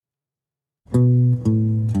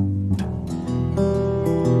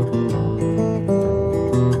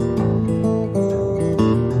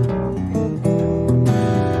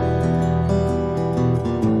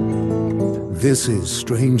This is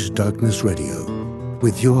Strange Darkness Radio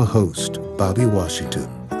with your host, Bobby Washington,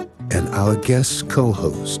 and our guest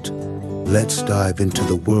co-host. Let's dive into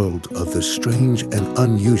the world of the strange and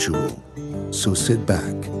unusual. So sit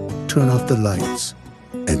back, turn off the lights,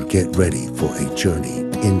 and get ready for a journey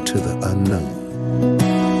into the unknown.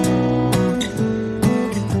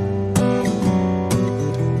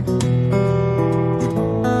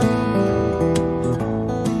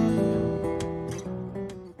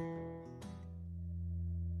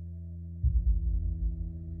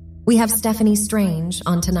 We have Steffany Strange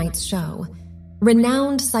on tonight's show.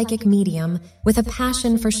 Renowned psychic medium with a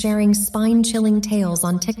passion for sharing spine-chilling tales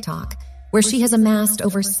on TikTok, where she has amassed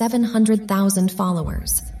over 700,000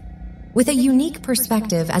 followers. With a unique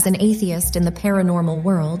perspective as an atheist in the paranormal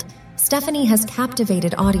world, Steffany has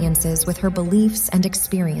captivated audiences with her beliefs and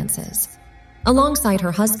experiences. Alongside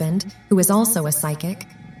her husband, who is also a psychic,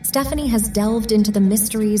 Steffany has delved into the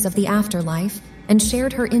mysteries of the afterlife and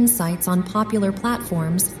shared her insights on popular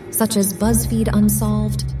platforms such as BuzzFeed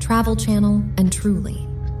Unsolved, Travel Channel, and Truly.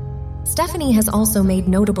 Steffany has also made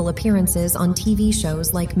notable appearances on TV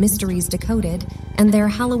shows like Mysteries Decoded and their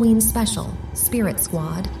Halloween special, Spirit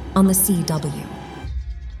Squad, on the CW.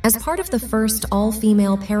 As part of the first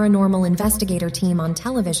all-female paranormal investigator team on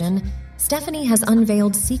television, Steffany has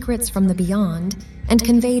unveiled secrets from the beyond and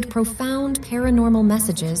conveyed profound paranormal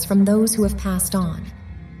messages from those who have passed on.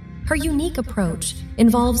 Her unique approach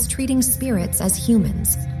involves treating spirits as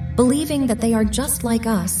humans, believing that they are just like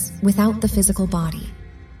us without the physical body.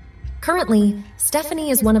 Currently,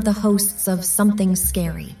 Steffany is one of the hosts of Something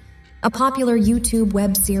Scary, a popular YouTube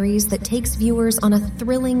web series that takes viewers on a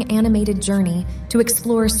thrilling animated journey to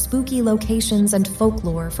explore spooky locations and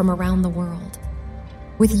folklore from around the world.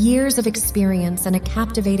 With years of experience and a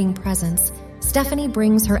captivating presence, Steffany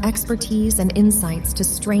brings her expertise and insights to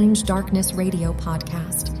Strange Darkness Radio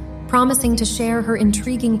podcast, promising to share her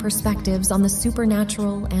intriguing perspectives on the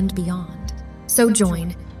supernatural and beyond. So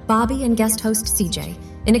join Bobby and guest host CJ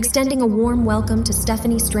in extending a warm welcome to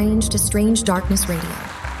Steffany Strange to Strange Darkness Radio.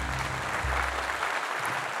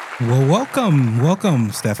 Well,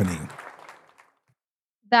 welcome, Steffany.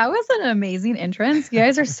 That was an amazing entrance. You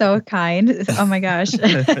guys are so kind. Oh my gosh.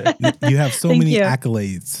 You have so many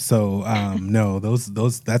accolades. So no,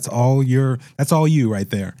 that's all you right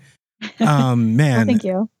there. Man. Well, thank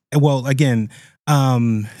you. Well, again,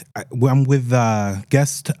 I'm with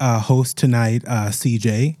guest host tonight,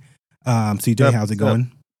 CJ. CJ, how's it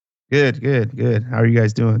going? Good. How are you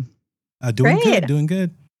guys doing? Doing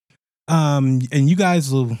good. And you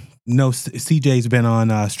guys will know CJ's been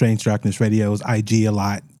on Strange Darkness Radio's IG a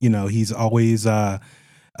lot. You know, he's always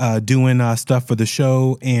doing stuff for the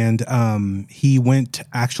show, and he went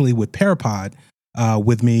actually with Parapod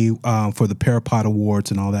with me for the Parapod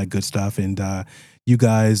Awards and all that good stuff. And you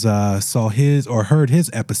guys saw his or heard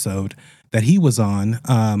his episode that he was on,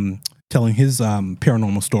 telling his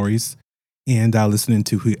paranormal stories and listening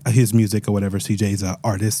to his music or whatever. CJ's an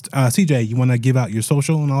artist. CJ, you want to give out your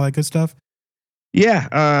social and all that good stuff?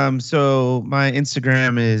 Yeah. So my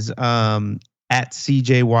Instagram is at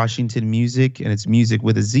CJ Washington Music, and it's music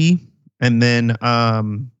with a Z. And then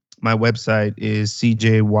my website is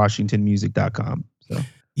cjwashingtonmusic.com. So.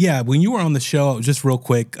 Yeah, when you were on the show, just real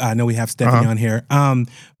quick, I know we have Steffany on here,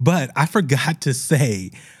 but I forgot to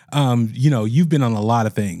say, you've been on a lot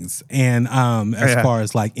of things, and as far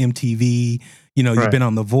as like MTV, you've been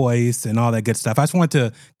on The Voice and all that good stuff. I just wanted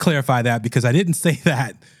to clarify that because I didn't say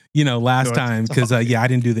that, last time because I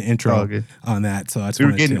didn't do the intro on that. So I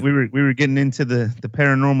we were getting into the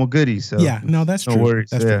paranormal goodies. So yeah, no, that's true. No worries.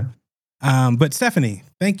 That's true. But Steffany,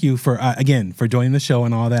 thank you for again for joining the show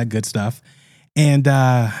and all that good stuff. And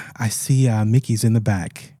I see Mickey's in the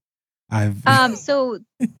back. So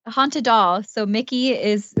Haunted Doll. So Mickey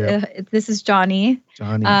is this is Johnny.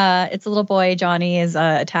 It's a little boy. Johnny is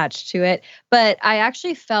attached to it. But I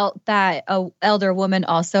actually felt that a elder woman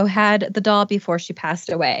also had the doll before she passed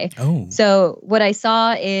away. Oh. So what I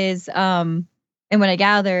saw is and what I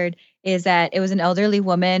gathered is that it was an elderly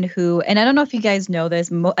woman who, and I don't know if you guys know this.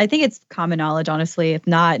 I think it's common knowledge, honestly. If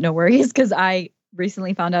not, no worries, because I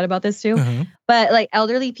recently found out about this too. Uh-huh. But like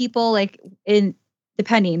elderly people, like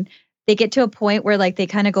they get to a point where like they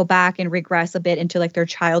kind of go back and regress a bit into like their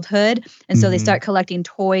childhood. And so they start collecting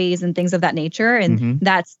toys and things of that nature. And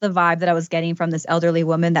that's the vibe that I was getting from this elderly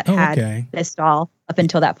woman that had this doll up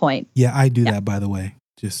until that point. Yeah, I do that, by the way.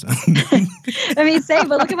 Just I mean, same,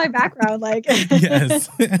 but look at my background. Like yes.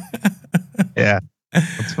 Yeah.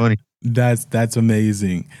 That's funny. That's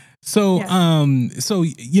amazing. So, we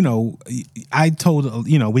told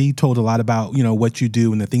a lot about, what you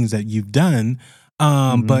do and the things that you've done.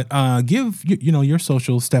 But give your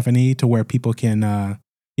social, Steffany, to where people can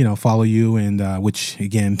follow you, and which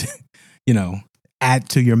again, add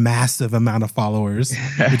to your massive amount of followers,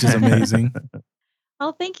 which is amazing.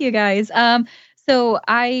 Oh, thank you guys. So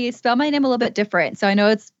I spell my name a little bit different. So I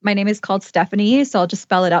know my name is called Steffany, so I'll just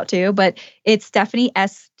spell it out too. But it's Steffany,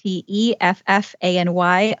 Steffany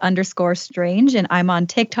 _strange, and I'm on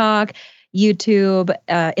TikTok, YouTube,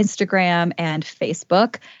 Instagram, and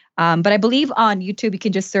Facebook. But I believe on YouTube you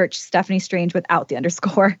can just search Steffany Strange without the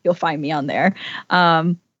underscore. You'll find me on there.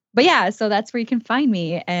 But yeah, so that's where you can find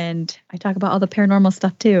me, and I talk about all the paranormal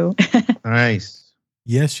stuff too. Nice.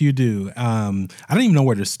 Yes, you do. I don't even know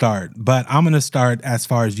where to start, but I'm going to start as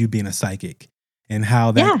far as you being a psychic and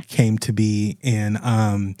how that came to be. And,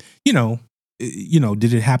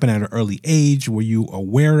 did it happen at an early age? Were you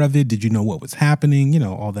aware of it? Did you know what was happening?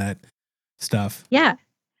 All that stuff. Yeah.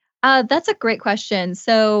 That's a great question.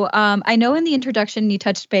 So I know in the introduction you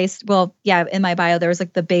touched base, in my bio, there was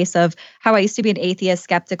like the base of how I used to be an atheist,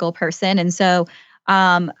 skeptical person. And so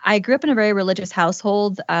I grew up in a very religious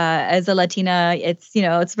household. As a Latina, it's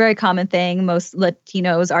a very common thing. Most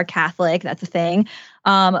Latinos are Catholic. That's a thing.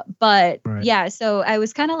 So I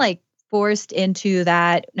was kind of like forced into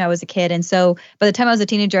that when I was a kid. And so by the time I was a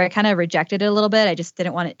teenager, I kind of rejected it a little bit. I just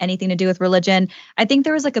didn't want anything to do with religion. I think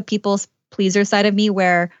there was like a people's pleaser side of me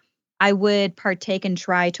where I would partake and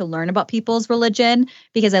try to learn about people's religion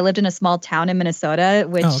because I lived in a small town in Minnesota,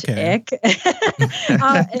 which ick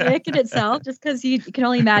in itself, just because you can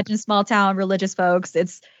only imagine small town religious folks.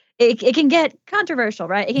 It can get controversial,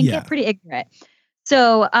 right? It can get pretty ignorant.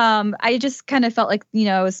 So I just kind of felt like,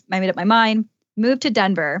 I made up my mind, moved to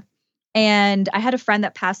Denver. And I had a friend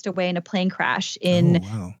that passed away in a plane crash in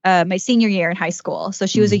my senior year in high school. So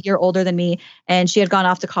she was a year older than me, and she had gone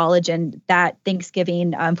off to college. And that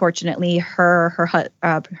Thanksgiving, unfortunately, her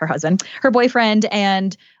husband, her boyfriend,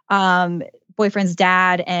 and boyfriend's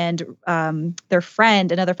dad, and their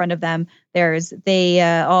friend, another friend of them, they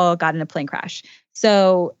all got in a plane crash.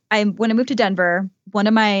 So when I moved to Denver, one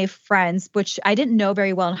of my friends, which I didn't know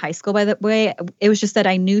very well in high school, by the way, it was just that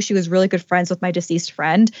I knew she was really good friends with my deceased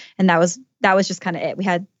friend. And that was just kind of it. We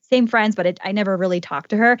had same friends, but I never really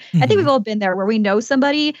talked to her. I think we've all been there where we know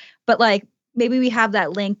somebody, but like maybe we have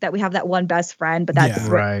that link that we have that one best friend, but that's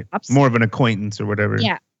right. More of an acquaintance or whatever.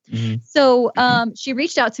 Yeah. So she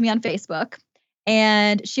reached out to me on Facebook.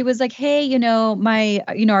 And she was like, hey,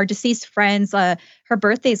 our deceased friends, her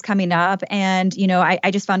birthday's coming up. And, I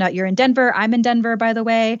just found out you're in Denver. I'm in Denver, by the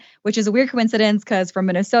way, which is a weird coincidence because from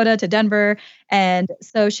Minnesota to Denver. And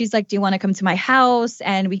so she's like, do you want to come to my house?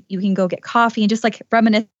 And you can go get coffee and just like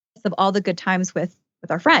reminisce of all the good times with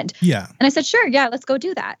our friend. Yeah. And I said, sure. Yeah, let's go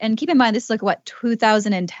do that. And keep in mind, this is like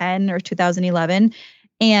 2010 or 2011.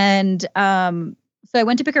 And so I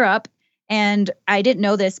went to pick her up. And I didn't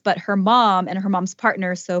know this, but her mom and her mom's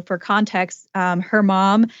partner. So for context, her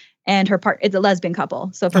mom and her it's a lesbian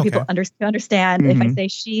couple. So for people to understand, if I say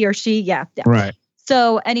she or she, yeah. Right.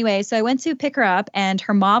 So anyway, so I went to pick her up, and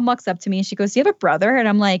her mom walks up to me and she goes, "Do you have a brother?" And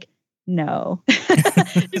I'm like, "No."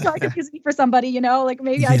 She's probably confusing me for somebody, like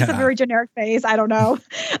maybe I just have a very generic face. I don't know.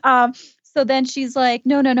 So then she's like,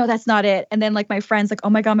 no, that's not it. And then like my friend's like, oh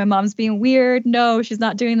my God, my mom's being weird. No, she's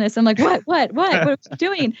not doing this. I'm like, what is she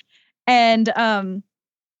doing? And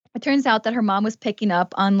it turns out that her mom was picking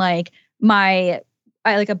up on like a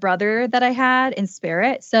brother that I had in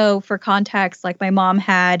spirit. So for context, like my mom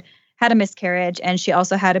had a miscarriage, and she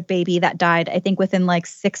also had a baby that died, I think within like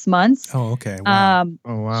 6 months. Oh, okay. Wow.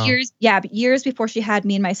 Wow. Years before she had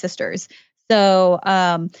me and my sisters. So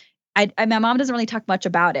my mom doesn't really talk much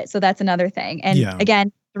about it. So that's another thing. And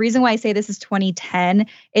again, the reason why I say this is 2010,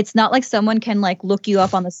 it's not like someone can like look you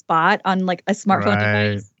up on the spot on like a smartphone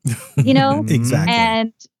device, Exactly.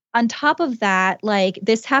 And on top of that, like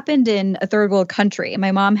this happened in a third world country.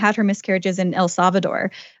 My mom had her miscarriages in El Salvador.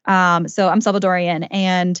 So I'm Salvadorian.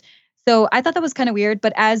 And so I thought that was kind of weird.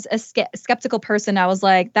 But as a skeptical person, I was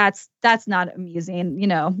like, that's not amusing.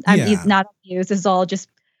 I'm not amused. This is all just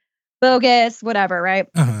bogus, whatever. Right.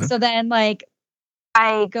 So then like,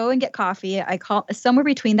 I go and get coffee. I call somewhere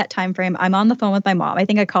between that time frame. I'm on the phone with my mom. I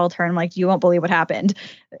think I called her and I'm like, you won't believe what happened.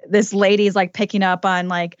 This lady's like picking up on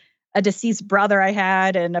like a deceased brother I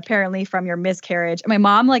had, and apparently from your miscarriage. And my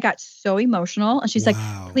mom like got so emotional, and she's like,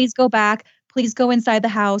 please go back. Please go inside the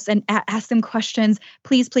house and ask them questions.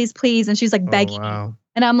 Please, please, please. And she's like begging. Wow.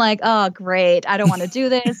 And I'm like, oh, great. I don't want to do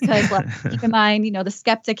this because keep in mind, the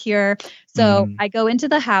skeptic here. So I go into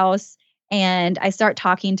the house. And I start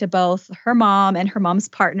talking to both her mom and her mom's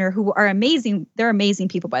partner, who are amazing. They're amazing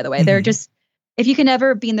people, by the way. They're just, if you can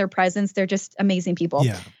ever be in their presence, they're just amazing people.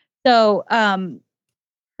 Yeah. So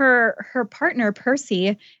her her partner,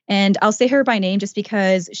 Percy, and I'll say her by name just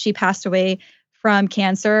because she passed away from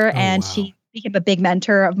cancer, and she became a big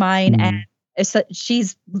mentor of mine. And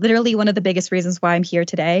she's literally one of the biggest reasons why I'm here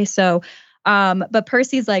today. So, but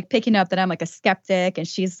Percy's like picking up that I'm like a skeptic, and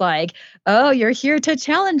she's like, "Oh, you're here to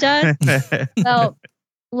challenge us." Well,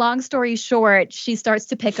 long story short, she starts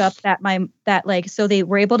to pick up so they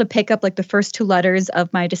were able to pick up like the first two letters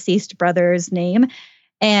of my deceased brother's name.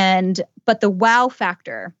 But the wow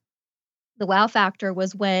factor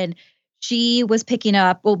was when she was picking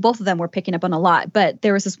up, well, both of them were picking up on a lot, but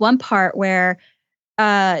there was this one part where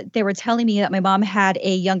they were telling me that my mom had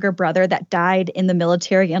a younger brother that died in the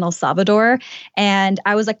military in El Salvador. And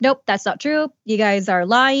I was like, nope, that's not true. You guys are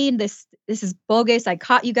lying. This is bogus. I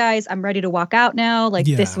caught you guys. I'm ready to walk out now. Like,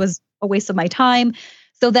 this was a waste of my time.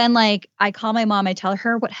 So then, like, I call my mom, I tell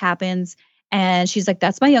her what happens, and she's like,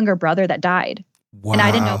 that's my younger brother that died. Wow. And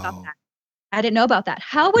I didn't know about that. I didn't know about that.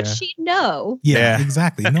 How would she know? Yeah,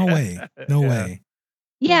 exactly. No way. No way.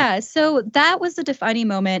 Yeah. So that was the defining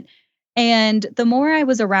moment. And the more I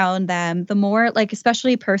was around them, the more, like,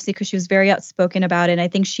 especially Percy, because she was very outspoken about it. And I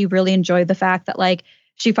think she really enjoyed the fact that, like,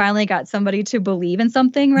 she finally got somebody to believe in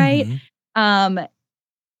something, right? I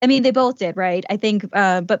mean, they both did, right? I think,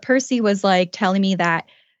 but Percy was like telling me that,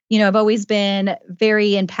 I've always been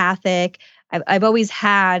very empathic. I've always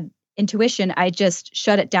had intuition. I just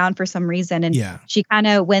shut it down for some reason. And she kind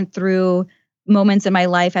of went through moments in my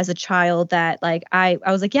life as a child that, like, I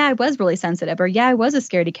was like, yeah, I was really sensitive, or yeah, I was a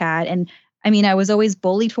scaredy cat. And I mean, I was always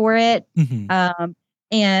bullied for it.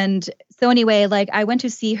 And so anyway, like, I went to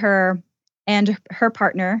see her and her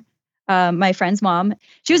partner, my friend's mom.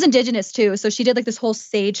 She was Indigenous too. So she did like this whole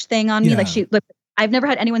sage thing on me. Like, I've never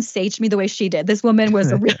had anyone sage me the way she did. This woman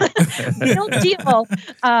was a real deal.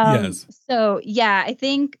 So yeah, I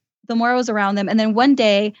think the more I was around them, and then one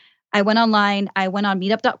day I went online, I went on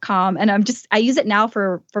meetup.com, and I use it now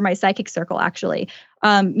for my psychic circle, actually.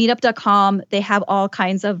 Meetup.com, they have all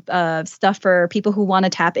kinds of stuff for people who want to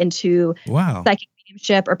tap into psychic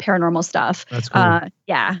mediumship or paranormal stuff. That's cool.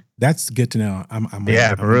 Yeah. That's good to know. I'm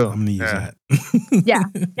for real. I'm going to use that.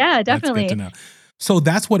 Yeah, definitely. That's good to know. So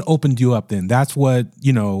that's what opened you up then. That's what,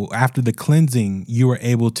 after the cleansing, you were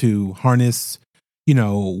able to harness,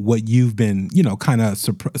 what you've been, kind of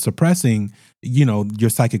suppressing, your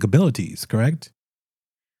psychic abilities, correct?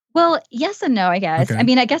 Well, yes and no, I guess. Okay. I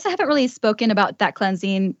mean, I guess I haven't really spoken about that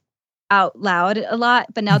cleansing out loud a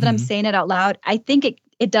lot, but now that I'm saying it out loud, I think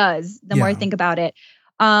it does, the more I think about it.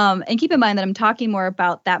 And keep in mind that I'm talking more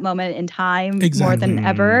about that moment in time more than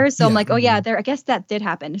ever. So I'm like, oh yeah, I guess that did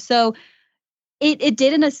happen. So it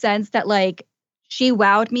did, in a sense that, like, she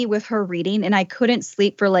wowed me with her reading, and I couldn't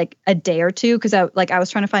sleep for like a day or two because I was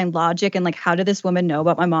trying to find logic and, like, how did this woman know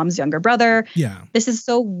about my mom's younger brother? Yeah. This is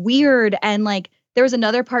so weird. And, like, there was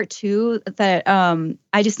another part too that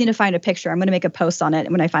I just need to find a picture. I'm going to make a post on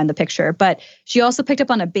it when I find the picture. But she also picked up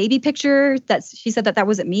on a baby picture that she said that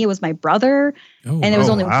wasn't me. It was my brother. And there was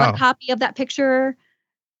only one copy of that picture.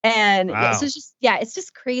 And so it's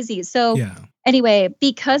just crazy. So anyway,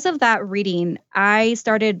 because of that reading, I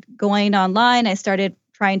started going online. I started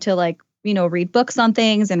trying to, like, read books on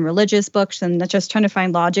things and religious books and just trying to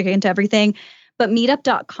find logic into everything. But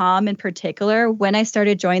meetup.com in particular, when I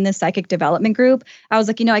started joining the psychic development group, I was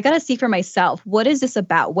like, I got to see for myself, what is this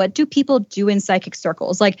about? What do people do in psychic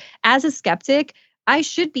circles? Like, as a skeptic, I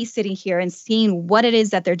should be sitting here and seeing what it is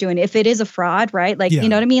that they're doing. If it is a fraud, right? Like, you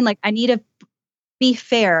know what I mean? Like, I need to be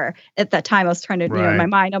fair. At that time, I was trying to, in my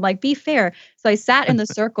mind, I'm like, be fair. So I sat in the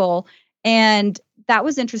circle, and that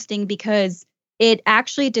was interesting because it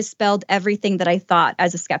actually dispelled everything that I thought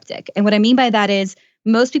as a skeptic. And what I mean by that is,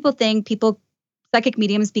 most people think psychic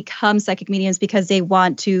mediums become psychic mediums because they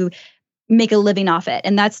want to make a living off it.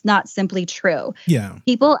 And that's not simply true. Yeah.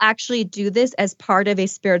 People actually do this as part of a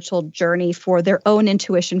spiritual journey for their own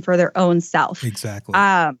intuition, for their own self. Exactly.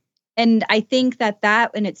 And I think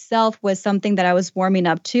that in itself was something that I was warming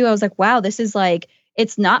up to. I was like, wow, this is like,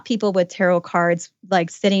 it's not people with tarot cards, like,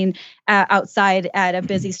 sitting outside at a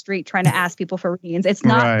busy street trying to ask people for readings. It's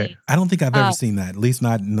not. Right. I don't think I've ever seen that, at least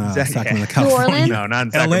not in Sacramento, California. New Orleans? No, not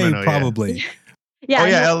in Sacramento. LA, probably. Yeah. Oh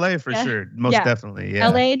yeah, LA for sure. Most definitely. Yeah.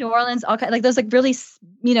 LA, New Orleans, all kind, like, those, like, really,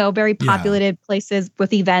 very populated places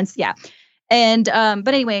with events. Yeah. And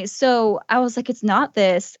but anyway, so I was like, it's not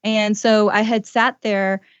this. And so I had sat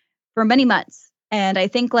there for many months. And I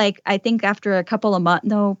think after a couple of months,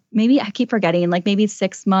 no, maybe I keep forgetting, like maybe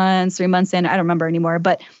 6 months, 3 months in, I don't remember anymore,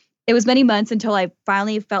 but it was many months until I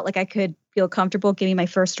finally felt like I could feel comfortable giving my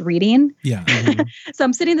first reading. Yeah. So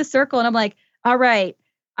I'm sitting in the circle and I'm like, all right,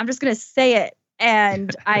 I'm just going to say it.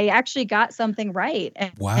 and I actually got something right.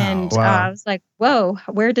 And, Wow. I was like, whoa,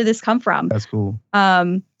 where did this come from? That's cool.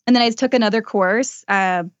 And then I took another course.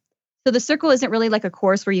 So the circle isn't really like a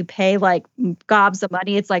course where you pay like gobs of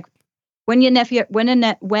money. It's like when and if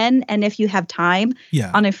you have time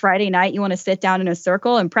on a Friday night, you want to sit down in a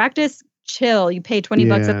circle and practice, chill. You pay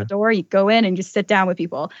 $20 at the door, you go in and just sit down with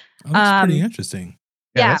people. Oh, that's pretty interesting.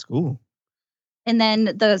 Yeah, that's cool. And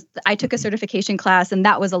then I took a certification class, and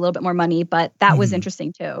that was a little bit more money, but that was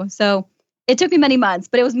interesting too. So it took me many months,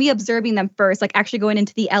 but it was me observing them first, like actually going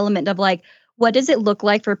into the element of like, what does it look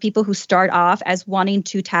like for people who start off as wanting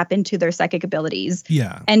to tap into their psychic abilities?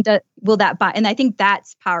 Yeah. And will that buy? And I think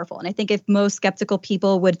that's powerful. And I think if most skeptical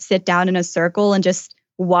people would sit down in a circle and just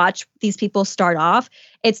watch these people start off,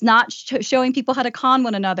 it's not showing people how to con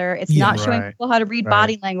one another. It's not showing people how to read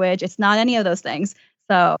body language. It's not any of those things.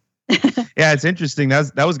 So yeah, it's interesting.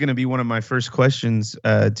 That was going to be one of my first questions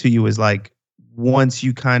to you, is like, once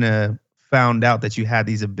you kind of found out that you had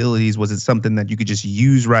these abilities, was it something that you could just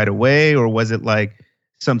use right away, or was it like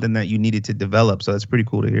something that you needed to develop? So that's pretty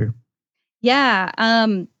cool to hear. Yeah.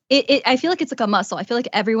 I feel like it's like a muscle. I feel like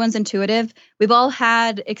everyone's intuitive. We've all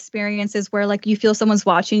had experiences where like you feel someone's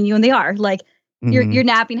watching you, and they are like, you're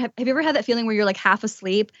napping. Have you ever had that feeling where you're like half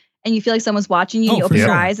asleep and you feel like someone's watching you and you open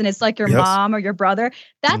your eyes and it's like your mom or your brother?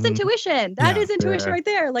 That's intuition. That is intuition right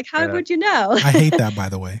there. Like, how would you know? I hate that, by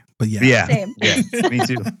the way, but yeah. Yeah. Same. Yeah. Me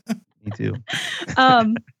too. Me too.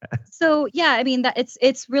 So yeah, I mean that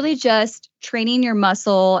it's really just training your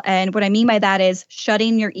muscle. And what I mean by that is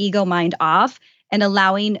shutting your ego mind off and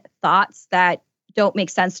allowing thoughts that don't make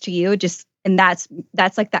sense to you. And that's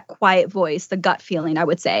like that quiet voice, the gut feeling, I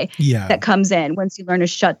would say, that comes in once you learn to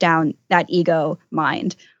shut down that ego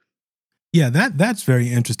mind. Yeah, that's very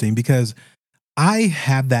interesting, because I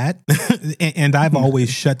have that and I've always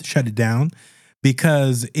shut it down,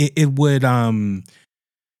 because it would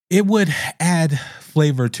add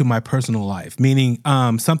flavor to my personal life. Meaning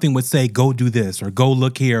something would say, go do this, or go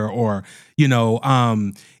look here, or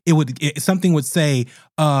something would say,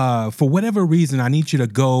 for whatever reason, I need you to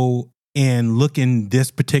go and look in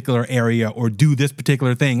this particular area or do this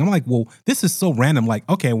particular thing. I'm like, well, this is so random. Like,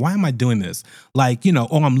 okay, why am I doing this? Like,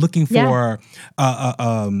 I'm looking for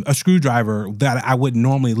a screwdriver that I wouldn't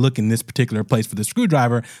normally look in this particular place for the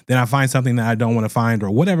screwdriver. Then I find something that I don't want to find,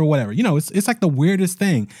 or whatever. It's like the weirdest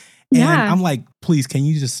thing. And I'm like, please, can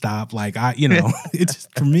you just stop? Like, it's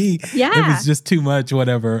just, for me, it was just too much,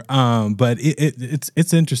 whatever. But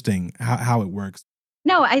it's interesting how it works.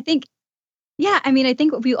 No, I think, I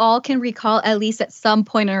think we all can recall at least at some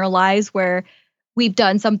point in our lives where we've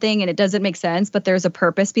done something and it doesn't make sense, but there's a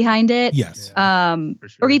purpose behind it. Yes.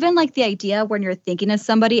 Or even like the idea when you're thinking of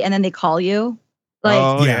somebody and then they call you.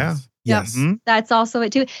 Like, yes. That's also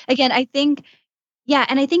it too. Again, I think,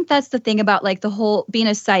 and I think that's the thing about like the whole being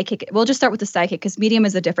a psychic. We'll just start with the psychic, because medium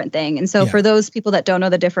is a different thing. And so for those people that don't know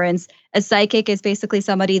the difference, a psychic is basically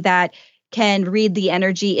somebody that can read the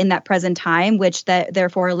energy in that present time, which that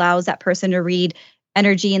therefore allows that person to read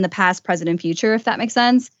energy in the past, present, and future, if that makes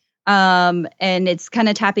sense. And it's kind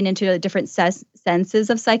of tapping into the different senses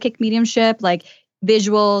of psychic mediumship, like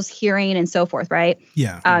visuals, hearing, and so forth, right?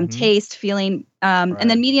 Yeah. Taste, feeling. And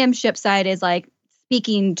then mediumship side is like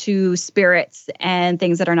speaking to spirits and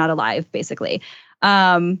things that are not alive, basically.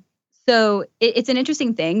 So it's an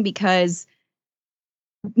interesting thing, because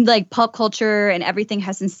like pop culture and everything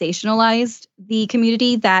has sensationalized the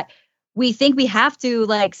community, that we think we have to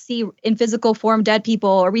like see in physical form dead people,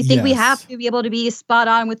 or we think we have to be able to be spot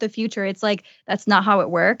on with the future. It's like, that's not how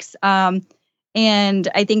it works. And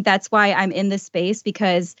I think that's why I'm in this space,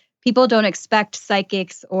 because people don't expect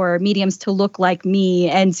psychics or mediums to look like me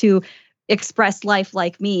and to express life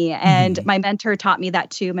like me. And my mentor taught me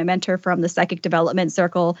that too. My mentor from the psychic development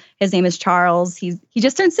circle, his name is Charles. He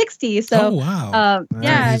just turned 60. So he's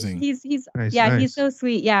nice. He's so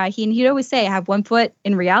sweet. Yeah. He'd always say, I have one foot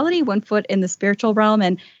in reality, one foot in the spiritual realm.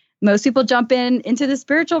 And most people jump into the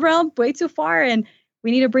spiritual realm way too far, and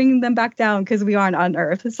we need to bring them back down, because we aren't on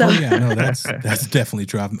Earth. So that's definitely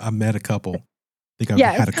true. I've met a couple. I think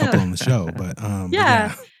I've had a couple on the show, but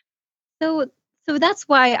So that's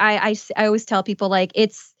why I always tell people, like,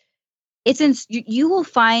 you will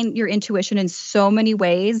find your intuition in so many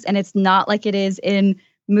ways, and it's not like it is in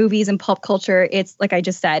movies and pop culture. It's like I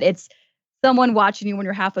just said, it's someone watching you when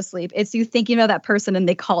you're half asleep. It's you thinking of that person and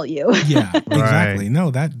they call you. Yeah, exactly. No,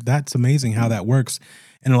 that's amazing how that works.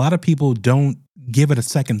 And a lot of people don't give it a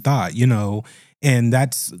second thought, and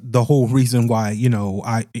that's the whole reason why,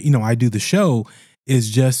 I do the show, is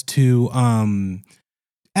just to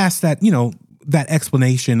ask that, that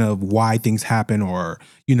explanation of why things happen, or,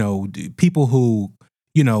 people who,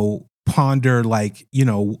 ponder, like,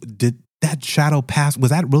 did that shadow pass?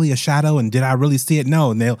 Was that really a shadow? And did I really see it?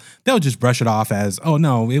 No. And they'll just brush it off as, oh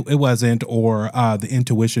no, it wasn't. Or the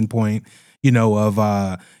intuition point, of,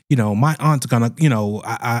 my aunt's gonna,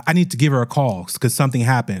 I need to give her a call because something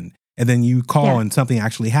happened. And then you call and something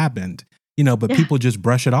actually happened, but people just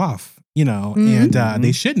brush it off, and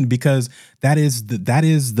they shouldn't, because that is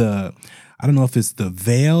the, I don't know if it's the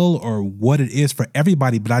veil or what it is for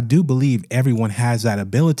everybody, but I do believe everyone has that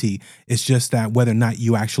ability. It's just that whether or not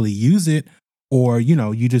you actually use it, or,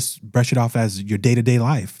 you just brush it off as your day-to-day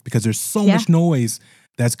life, because there's so much noise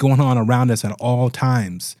that's going on around us at all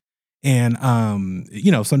times. And,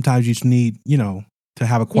 sometimes you just need, to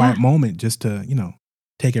have a quiet moment just to,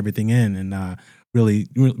 take everything in and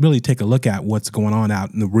really take a look at what's going on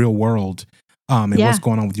out in the real world. And what's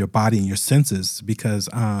going on with your body and your senses, because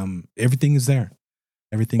everything is there.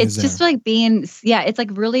 Everything is there. It's just like it's like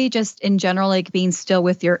really just in general, like being still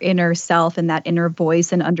with your inner self and that inner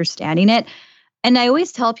voice and understanding it. And I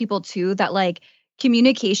always tell people too that like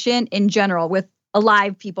communication in general with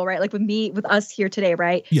alive people, right? Like with us here today,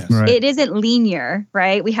 right? Yes. Right. It isn't linear,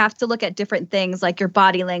 right? We have to look at different things like your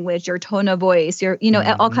body language, your tone of voice, your,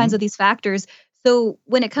 all kinds of these factors. So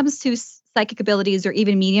when it comes to psychic abilities or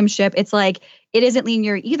even mediumship, it's like, it isn't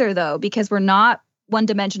linear either though, because we're not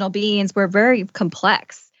one-dimensional beings. We're very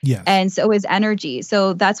complex. Yes. And so is energy.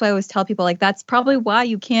 So that's why I always tell people, like, that's probably why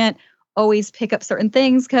you can't always pick up certain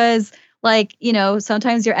things, because like,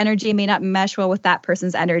 sometimes your energy may not mesh well with that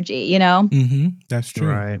person's energy, Mm-hmm. That's true.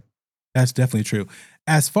 Right. That's definitely true.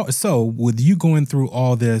 So with you going through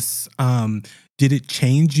all this, did it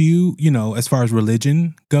change you, as far as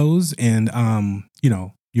religion goes and,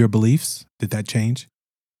 your beliefs? Did that change?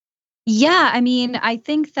 Yeah, I mean, I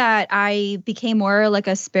think that I became more like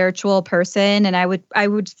a spiritual person, and I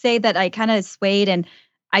would say that I kind of swayed and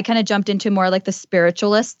I kind of jumped into more like the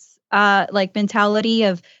spiritualists like mentality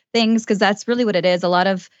of things, because that's really what it is. A lot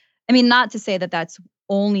of, I mean, not to say that that's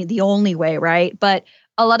the only way, right? But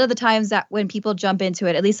a lot of the times that when people jump into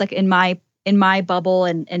it, at least like in my bubble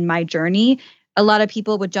and in my journey, a lot of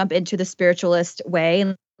people would jump into the spiritualist way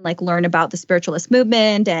and like learn about the spiritualist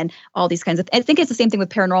movement and all these kinds of I think it's the same thing with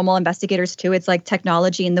paranormal investigators too. It's like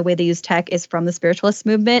technology and the way they use tech is from the spiritualist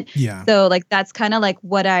movement. Yeah. So like that's kind of like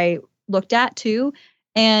what I looked at too.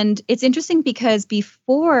 And it's interesting because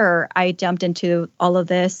before I jumped into all of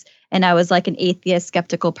this and I was like an atheist,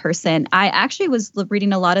 skeptical person, I actually was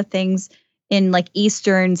reading a lot of things in like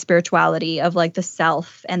Eastern spirituality of like the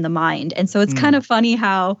self and the mind. And so it's kind of funny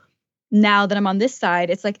how now that I'm on this side,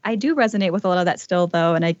 it's like I do resonate with a lot of that still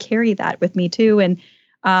though, and I carry that with me too. And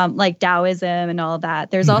like Taoism and all of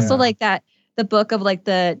that. There's also like that the book of like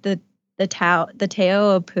the Tao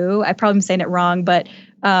of Pooh. I probably am saying it wrong, but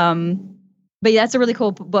yeah, that's a really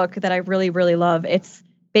cool book that I really, really love. It's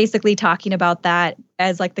basically talking about that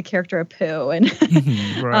as like the character of Pooh. And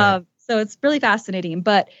Right. so it's really fascinating.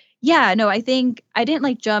 But yeah, no, I think I didn't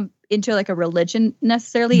like jump into like a religion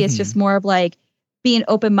necessarily. It's just more of like being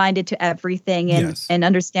open-minded to everything and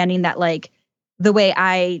understanding that like the way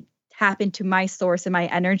I tap into my source and my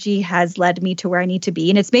energy has led me to where I need to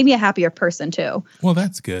be. And it's made me a happier person too. Well,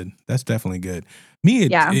 that's good. That's definitely good. Me,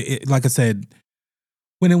 it, like I said,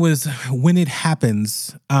 when it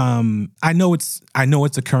happens, I know it's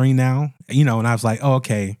occurring now, and I was like, oh,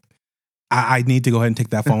 okay, I need to go ahead and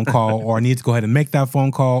take that phone call, or I need to go ahead and make that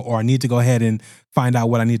phone call, or I need to go ahead and find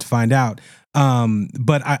out what I need to find out.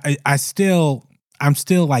 But I'm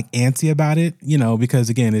still like antsy about it,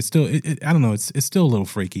 because again, it's still, I don't know, it's still a little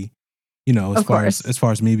freaky, as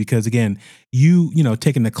far as me, because again,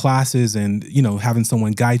 taking the classes and, having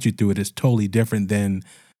someone guide you through it is totally different than,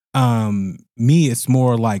 me. It's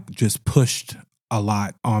more like just pushed a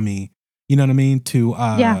lot on me, you know what I mean?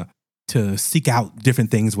 To seek out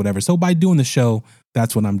different things, whatever. So by doing the show,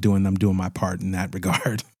 that's what I'm doing. I'm doing my part in that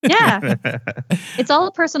regard. Yeah. It's all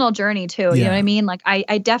a personal journey too. You know what I mean? Like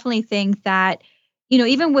I definitely think that,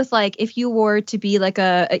 even with like, if you were to be like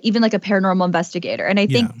even like a paranormal investigator, and I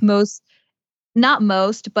think not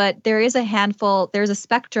most, but there is a handful, there's a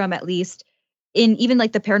spectrum at least in even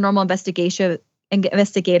like the paranormal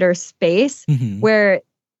investigator space where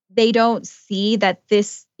they don't see that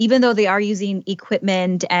this, even though they are using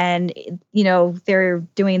equipment and, they're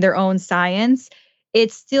doing their own science,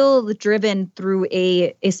 it's still driven through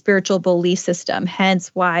a spiritual belief system, hence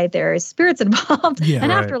why there's spirits involved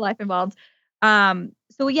and afterlife involved.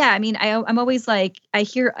 So yeah, I mean, I'm always like, I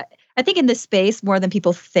think in this space more than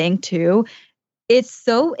people think too,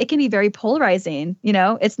 it can be very polarizing.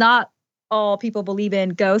 It's not all people believe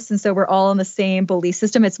in ghosts, and so we're all in the same belief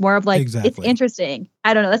system. It's more of like, It's interesting.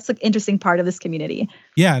 I don't know. That's the interesting part of this community.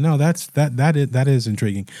 Yeah, no, that is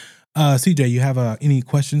intriguing. CJ, you have any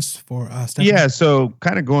questions for Steffany? Yeah, so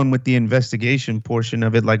kind of going with the investigation portion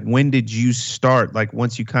of it, like when did you start? Like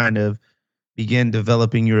once you kind of began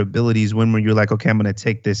developing your abilities, when were you like, okay, I'm going to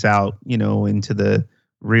take this out, into the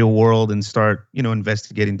real world and start,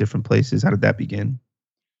 investigating different places? How did that begin?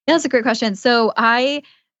 Yeah, that's a great question. So I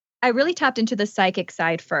really tapped into the psychic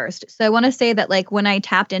side first. So I want to say that like when I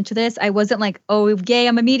tapped into this, I wasn't like, oh, yay,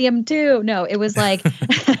 I'm a medium too. No, it was like,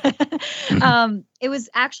 it was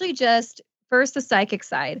actually just first the psychic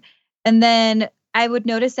side. And then I would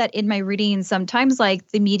notice that in my readings, sometimes like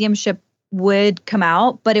the mediumship would come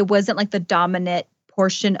out, but it wasn't like the dominant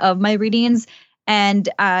portion of my readings. And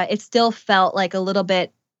it still felt like a little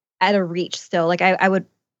bit at a reach still. Like I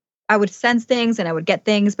would sense things and I would get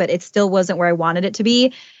things, but it still wasn't where I wanted it to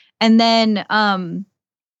be. And then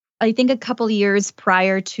I think a couple years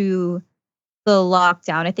prior to the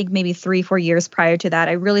lockdown, I think maybe 3-4 years prior to that,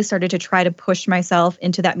 I really started to try to push myself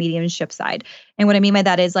into that mediumship side. And what I mean by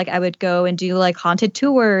that is like I would go and do like haunted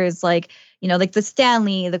tours, like, like the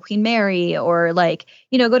Stanley, the Queen Mary, or like,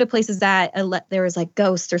 go to places that there was like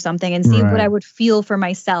ghosts or something and see what I would feel for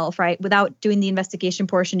myself, right? Without doing the investigation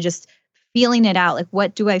portion, just feeling it out. Like,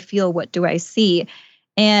 what do I feel? What do I see?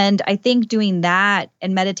 And I think doing that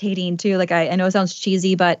and meditating too, like I know it sounds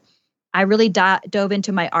cheesy, but I really dove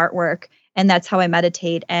into my artwork, and that's how I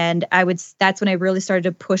meditate. And that's when I really started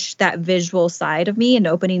to push that visual side of me and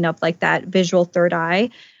opening up like that visual third eye.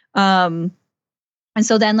 And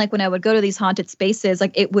so then like when I would go to these haunted spaces,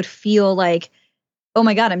 like it would feel like, oh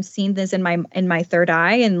my God, I'm seeing this in my third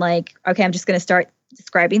eye. And like, okay, I'm just going to start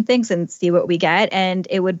describing things and see what we get. And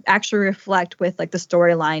it would actually reflect with like the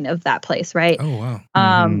storyline of that place. Right. Oh,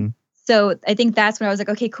 wow. So I think that's when I was like,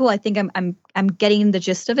 okay, cool. I think I'm getting the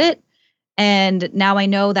gist of it. And now I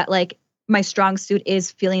know that like my strong suit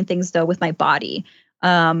is feeling things though with my body,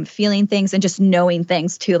 feeling things and just knowing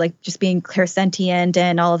things too, like just being clairsentient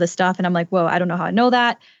and all of this stuff. And I'm like, whoa, I don't know how I know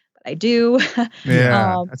that, but I do.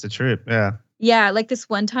 Yeah, that's a trip. Yeah. Yeah. Like this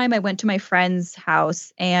one time I went to my friend's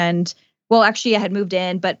house and well, actually I had moved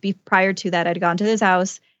in, but prior to that, I'd gone to his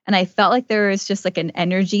house and I felt like there was just like an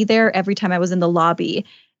energy there every time I was in the lobby.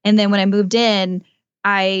 And then when I moved in,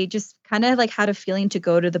 I just kind of like had a feeling to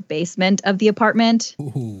go to the basement of the apartment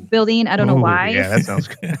building. I don't know why. Yeah, that sounds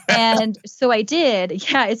good. And so I did.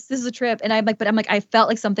 Yeah, this is a trip. And I'm like, I felt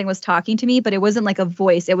like something was talking to me, but it wasn't like a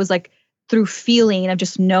voice. It was like through feeling of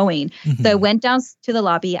just knowing. Mm-hmm. So I went down to the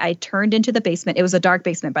lobby. I turned into the basement. It was a dark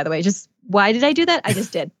basement, by the way. Just why did I do that? I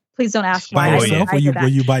just did. Please don't ask by why. Yourself? Were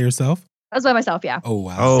you by yourself? I was by myself, yeah. Oh,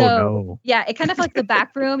 wow. Oh, so, no. Yeah, it kind of felt like the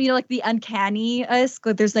back room, like the uncanny like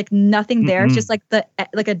there's like nothing there. It's just like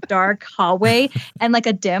like a dark hallway and like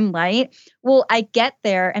a dim light. Well, I get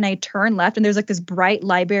there and I turn left and there's like this bright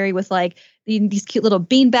library with like these cute little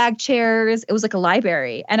beanbag chairs. It was like a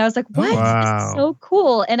library. And I was like, what? Wow. This is so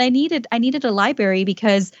cool. And I needed a library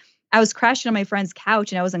because I was crashing on my friend's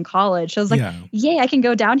couch and I was in college. So I was like, yay, I can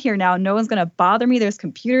go down here now. No one's going to bother me. There's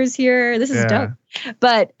computers here. This is dope.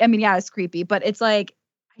 But I mean, yeah, it's creepy, but it's like,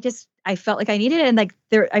 I felt like I needed it. And like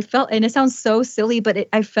and it sounds so silly, but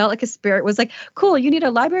I felt like a spirit was like, cool, you need a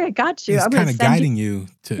library. I got you. It's kind of guiding you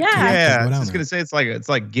to. I was just going to say, it's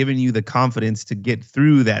like giving you the confidence to get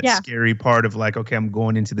through that scary part of like, okay, I'm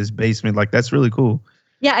going into this basement. Like, that's really cool.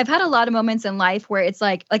 Yeah, I've had a lot of moments in life where it's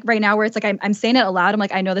like right now where it's like I'm saying it aloud. I'm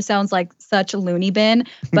like, I know this sounds like such a loony bin,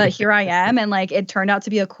 but here I am. And like it turned out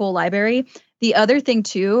to be a cool library. The other thing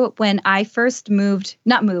too, when I first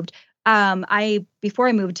before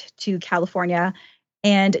I moved to California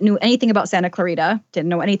and knew anything about Santa Clarita, didn't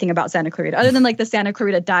know anything about Santa Clarita other than like the Santa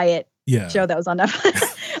Clarita diet show that was on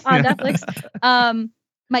Netflix.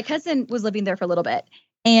 My cousin was living there for a little bit.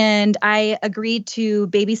 And I agreed to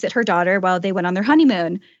babysit her daughter while they went on their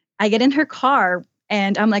honeymoon. I get in her car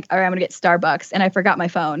and I'm like, all right, I'm going to get Starbucks. And I forgot my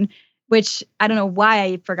phone, which I don't know why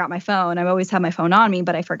I forgot my phone. I've always had my phone on me,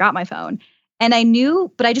 but I forgot my phone. And I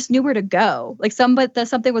just knew where to go. Like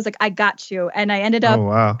something was like, I got you. And I ended up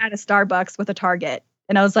at a Starbucks with a Target.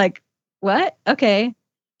 And I was like, what? Okay.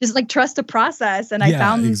 Just like trust the process. And I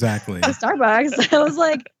found exactly the Starbucks. I was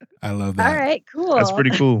like, I love that. All right, cool. That's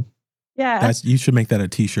pretty cool. Yeah. You should make that a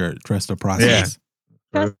t-shirt. Trust the process.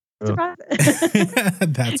 Yeah. Trust the process.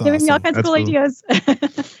 That's Giving awesome. me all kinds of cool ideas.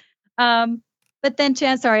 But then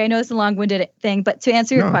sorry, I know it's a long-winded thing, but to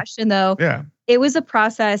answer your question though, it was a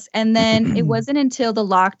process. And then it wasn't until the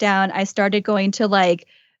lockdown, I started going to like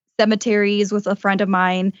cemeteries with a friend of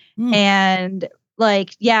mine and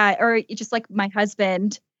like, or just like my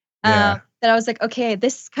husband, that I was like, okay,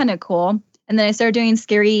 this is kind of cool. And then I started doing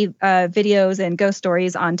scary videos and ghost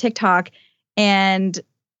stories on TikTok. And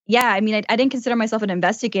yeah, I mean, I didn't consider myself an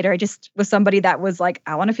investigator. I just was somebody that was like,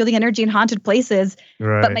 I want to feel the energy in haunted places.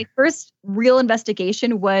 Right. But my first real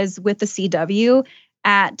investigation was with the CW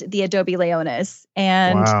at the Adobe Leonis.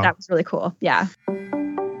 And that was really cool. Yeah.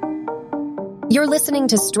 You're listening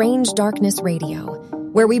to Strange Darkness Radio,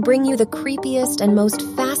 where we bring you the creepiest and most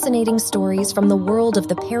fascinating stories from the world of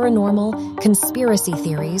the paranormal, conspiracy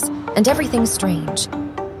theories, and everything strange.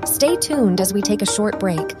 Stay tuned as we take a short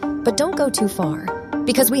break, but don't go too far,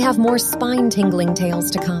 because we have more spine-tingling tales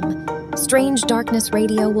to come. Strange Darkness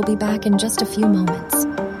Radio will be back in just a few moments.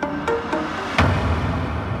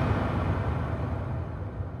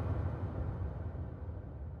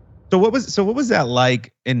 So what was that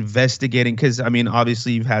like investigating? Because I mean,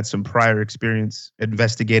 obviously you've had some prior experience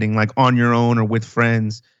investigating like on your own or with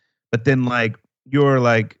friends, but then like you're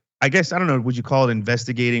like, I guess, I don't know, would you call it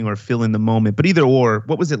investigating or fill in the moment? But either or,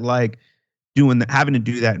 what was it like doing that, having to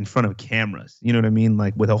do that in front of cameras? You know what I mean?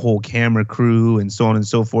 Like with a whole camera crew and so on and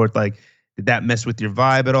so forth. Like, did that mess with your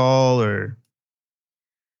vibe at all, or?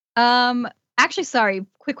 Actually, sorry,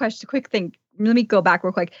 quick question, quick thing. Let me go back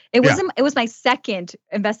real quick. It was my second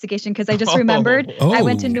investigation because I just remembered I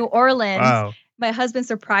went to New Orleans. Wow. My husband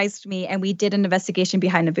surprised me and we did an investigation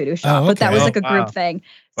behind a voodoo shop, but that was like a group thing.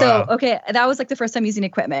 So, that was like the first time using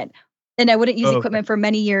equipment. And I wouldn't use equipment for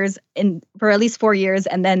many years, for at least 4 years,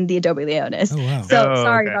 and then the Adobe Leonis. Oh, wow. So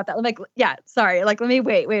sorry about that. Like, yeah, sorry. Like, let me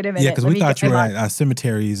wait a minute. Yeah, because we thought you were at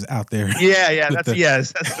cemeteries out there. Yeah, that's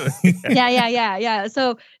yes. Yeah.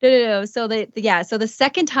 So no. So the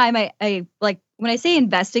second time I like, when I say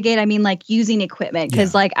investigate, I mean like using equipment,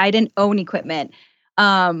 because like I didn't own equipment.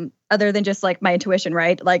 Other than just like my intuition,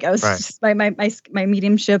 right? Like I was just my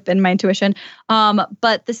mediumship and my intuition.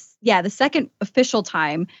 But the second official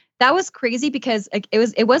time, that was crazy because like,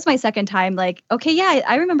 it was my second time. Like, okay, yeah,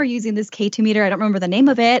 I remember using this K2 meter. I don't remember the name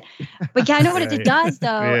of it, but yeah, I know what it does though.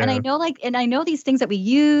 Yeah. And I know these things that we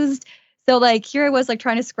used. So like here I was like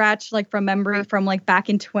trying to scratch like from memory from like back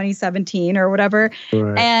in 2017 or whatever.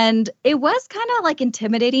 Right. And it was kind of like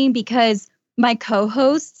intimidating because my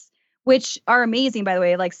co-hosts, which are amazing, by the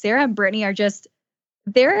way, like Sarah and Brittany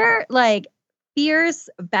they're like fierce,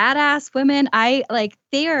 badass women.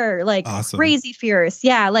 They are like awesome. Crazy fierce.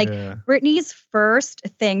 Yeah. Like Brittany's first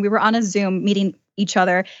thing, we were on a Zoom meeting each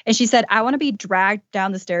other and she said, I want to be dragged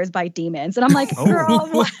down the stairs by demons. And I'm like, girl,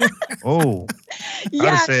 what? Oh,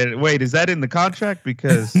 yeah. I said, wait, is that in the contract?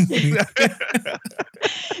 Because yeah,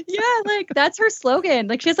 like that's her slogan.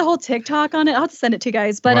 Like she has a whole TikTok on it. I'll have to send it to you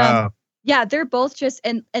guys. But yeah, they're both just,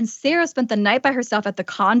 and Sarah spent the night by herself at the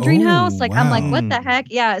Conjuring house. Like, wow. I'm like, what the heck?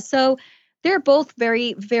 Yeah. So they're both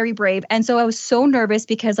very, very brave. And so I was so nervous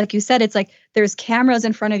because like you said, it's like, there's cameras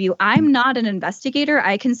in front of you. I'm not an investigator.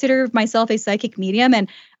 I consider myself a psychic medium and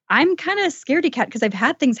I'm kind of scaredy cat because I've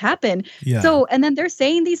had things happen. Yeah. So, and then they're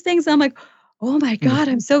saying these things. And I'm like, oh my God,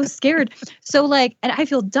 I'm so scared. So like, and I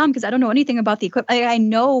feel dumb because I don't know anything about the equipment. I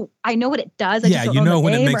know what it does. I just don't know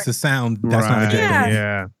when it makes a sound, that's not a good thing.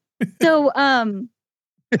 Yeah. So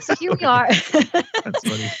here we are. That's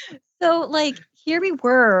funny. So like here we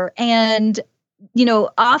were, and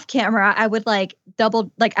off camera, I would like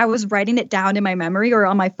I was writing it down in my memory or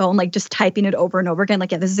on my phone, like just typing it over and over again.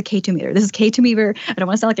 Like, yeah, this is a K2 meter. This is K2 meter. I don't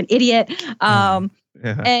want to sound like an idiot.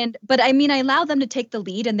 But I mean, I allowed them to take the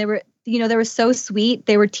lead, and they were so sweet.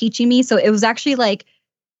 They were teaching me, so it was actually like,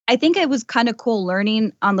 I think it was kind of cool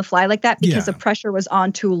learning on the fly like that because the pressure was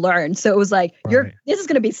on to learn. So it was like, this is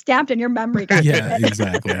going to be stamped in your memory. Yeah,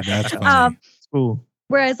 exactly. That's funny. Cool.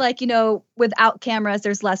 Whereas like, without cameras,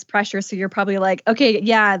 there's less pressure. So you're probably like, okay,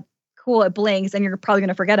 yeah, cool. It blinks and you're probably going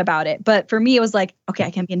to forget about it. But for me, it was like, okay, I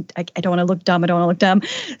don't want to look dumb. I don't want to look dumb.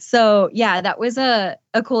 So yeah, that was a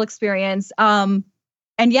cool experience.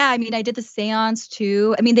 And yeah, I mean, I did the seance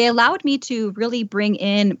too. I mean, they allowed me to really bring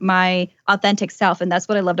in my authentic self. And that's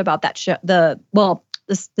what I loved about that show. The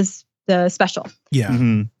special.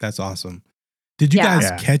 Yeah. That's awesome. Did you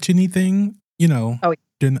guys catch anything, Oh,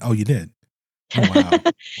 you did. Oh, wow.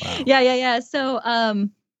 Wow. Yeah. So,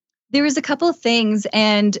 there was a couple of things,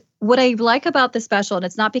 and what I like about the special, and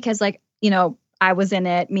it's not because like, I was in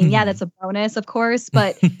it. I mean, yeah, that's a bonus, of course,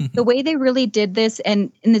 but the way they really did this,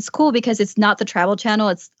 and it's cool because it's not the Travel Channel,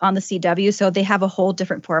 it's on the CW, so they have a whole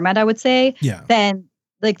different format, I would say, than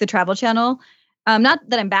like the Travel Channel. Not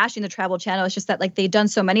that I'm bashing the Travel Channel, it's just that like they've done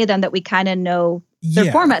so many of them that we kind of know their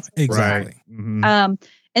formats. Exactly. Right.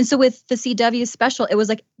 And so with the CW special, it was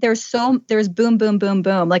like there's boom, boom, boom,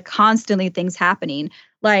 boom, like constantly things happening.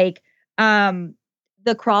 Like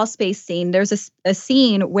the crawl space scene, there's a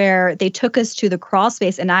scene where they took us to the crawl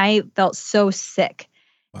space and I felt so sick.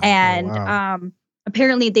 Wow. And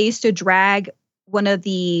apparently they used to drag one of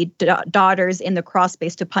the daughters in the crawl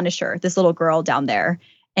space to punish her, this little girl down there.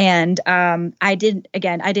 And I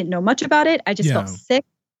didn't know much about it. I just felt sick.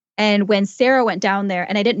 And when Sarah went down there,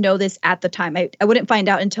 and I didn't know this at the time, I wouldn't find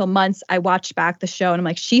out until months. I watched back the show and I'm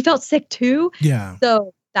like, she felt sick too. Yeah.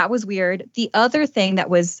 So that was weird. The other thing that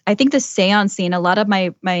was, I think the seance scene, a lot of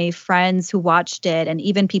my friends who watched it and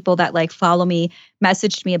even people that like follow me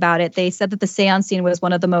messaged me about it. They said that the seance scene was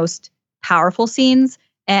one of the most powerful scenes.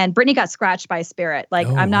 And Brittany got scratched by a spirit. Like,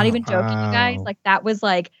 I'm not even joking, you guys. Like, that was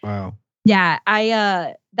like, yeah,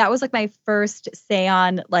 that was like my first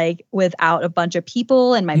seance, like without a bunch of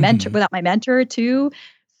people and my mentor, without my mentor too.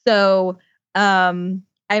 So,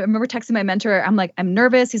 I remember texting my mentor. I'm like, I'm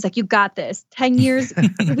nervous. He's like, you got this. 10 years.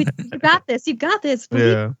 You got this. You got this.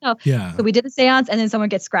 Yeah. So we did the seance and then someone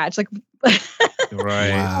gets scratched. Like,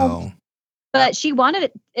 right. Wow. But she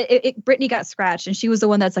wanted it. Brittany got scratched, and she was the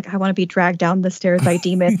one that's like, I want to be dragged down the stairs by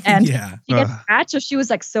demons. And she gets scratched, so she was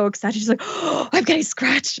like so excited. She's like, oh, I'm getting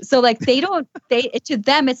scratched. So like to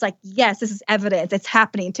them, it's like, yes, this is evidence. It's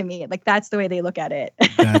happening to me. Like that's the way they look at it.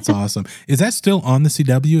 That's awesome. Is that still on the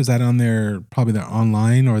CW? Is that on their probably their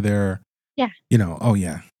online or their? Yeah. You know. Oh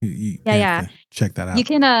yeah. You have to check that out. You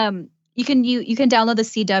can download the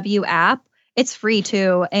CW app. It's free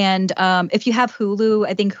too. And if you have Hulu,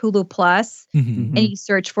 I think Hulu Plus, and you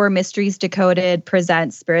search for Mysteries Decoded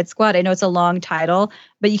Presents Spirit Squad. I know it's a long title,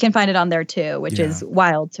 but you can find it on there too, which is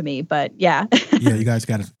wild to me. But yeah. Yeah, you guys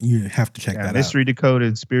you have to check that out. Mystery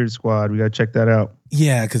Decoded Spirit Squad. We got to check that out.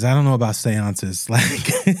 Yeah, because I don't know about seances. Like,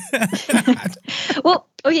 well,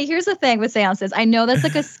 okay, here's the thing with seances. I know that's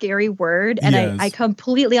like a scary word, and I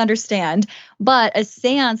completely understand. But a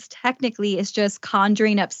seance technically is just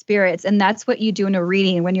conjuring up spirits, and that's what you do in a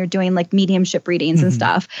reading when you're doing like mediumship readings and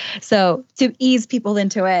stuff. So to ease people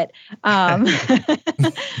into it.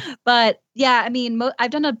 But yeah, I mean,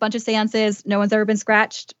 I've done a bunch of seances. No one's ever been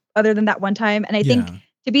scratched other than that one time. And I think,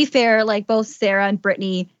 to be fair, like both Sarah and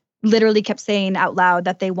Brittany literally kept saying out loud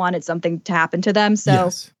that they wanted something to happen to them. So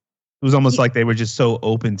it was almost like they were just so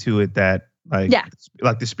open to it that like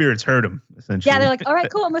the spirits heard them essentially. Yeah, they're like, all right,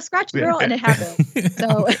 cool, I'm gonna scratch the girl, and it happened.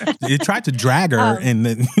 So they tried to drag her, and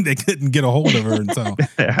then they couldn't get a hold of her, and so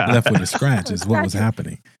left with a scratch is what was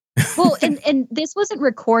happening. Well, and this wasn't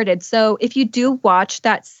recorded, so if you do watch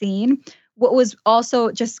that scene, what was also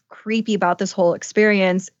just creepy about this whole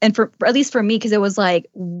experience, and for at least for me, because it was like,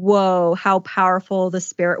 whoa, how powerful the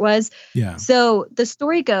spirit was. Yeah. So the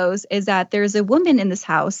story goes is that there's a woman in this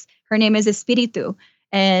house. Her name is Espiritu,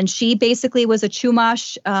 and she basically was a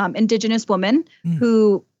Chumash indigenous woman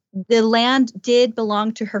who the land did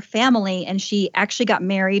belong to her family, and she actually got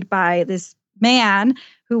married by this man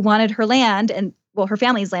who wanted her land and her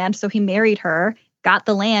family's land. So he married her, got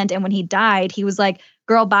the land, and when he died, he was like,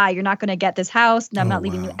 girl, bye, you're not going to get this house, and I'm not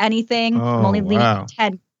leaving you anything. I'm only leaving you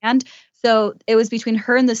 10 grand. So it was between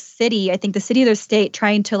her and the city, I think the city or the state,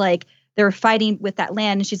 trying to like, they were fighting with that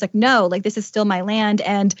land. And she's like, no, like this is still my land.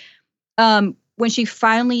 And when she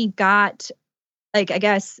finally got, like, I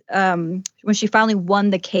guess, when she finally won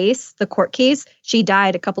the case, the court case, she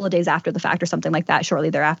died a couple of days after the fact or something like that, shortly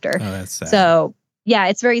thereafter. Oh, that's sad. So yeah,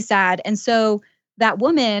 it's very sad. And so that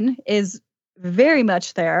woman is very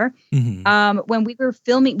much there. When we were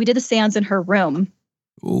filming, we did the seance in her room.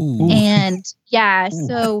 Ooh. And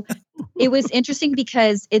so it was interesting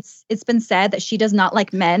because it's been said that she does not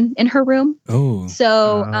like men in her room. Oh.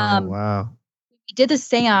 So wow. We did the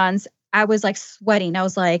seance. I was like sweating. I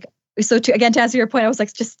was like, to answer your point, I was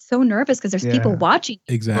like just so nervous because there's people watching.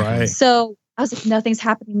 Exactly. Right. So I was like, nothing's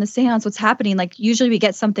happening in the seance. What's happening? Like usually we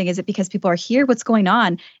get something. Is it because people are here? What's going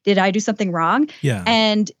on? Did I do something wrong? Yeah.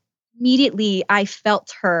 And immediately I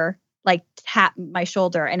felt her like tap my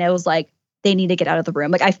shoulder, and it was like, they need to get out of the room.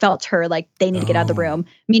 Like I felt her like they need to get out of the room,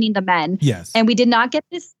 meaning the men. Yes. And we did not get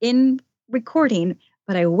this in recording,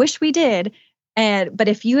 but I wish we did. But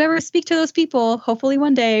if you ever speak to those people, hopefully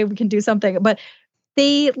one day we can do something. But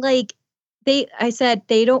I said,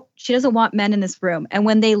 she doesn't want men in this room. And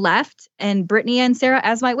when they left, and Brittany and Sarah,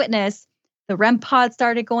 as my witness, the REM pod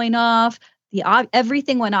started going off.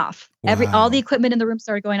 Everything went off. Wow. All the equipment in the room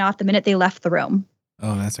started going off the minute they left the room.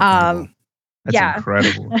 Oh, that's incredible. That's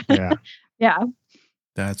incredible. Yeah. Yeah.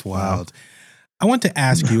 That's wild. I want to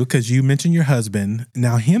ask you, because you mentioned your husband.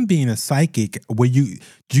 Now, him being a psychic, did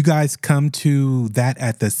you guys come to that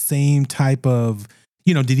at the same type of,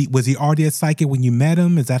 was he already a psychic when you met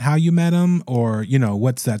him? Is that how you met him? Or,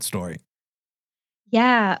 what's that story?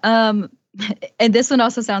 Yeah. And this one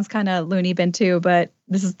also sounds kind of loony bin too, but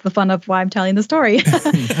this is the fun of why I'm telling the story.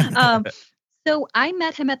 So I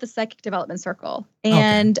met him at the Psychic Development Circle.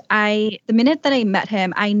 And the minute that I met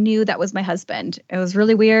him, I knew that was my husband. It was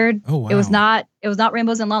really weird. Oh, wow. It was not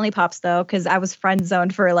rainbows and lollipops though, because I was friend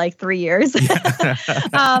zoned for like 3 years.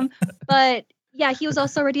 But yeah, he was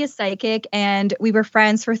also already a psychic and we were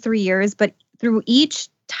friends for 3 years. But through each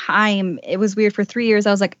time, it was weird. For 3 years,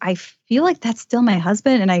 I was like, I feel like that's still my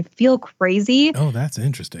husband and I feel crazy. Oh, that's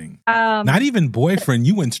interesting. Not even boyfriend.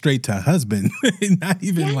 You went straight to husband. Not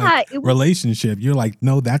even relationship. You're like,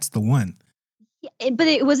 no, that's the one. But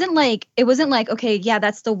it wasn't like, okay, yeah,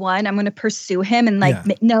 that's the one. I'm going to pursue him. And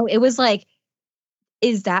no, it was like,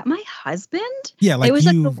 is that my husband? Yeah, like it was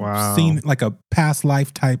you've seen like a past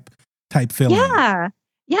life type feeling. Yeah,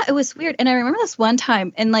 it was weird. And I remember this one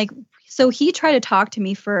time, and like, so he tried to talk to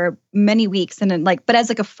me for many weeks, and then but as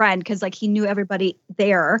like a friend, because like he knew everybody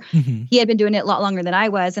there. Mm-hmm. He had been doing it a lot longer than I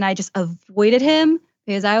was, and I just avoided him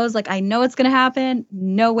because I was like, I know it's gonna happen.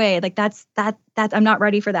 No way. Like that's I'm not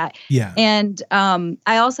ready for that. Yeah. And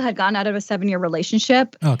I also had gotten out of a 7-year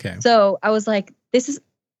relationship. Okay. So I was like,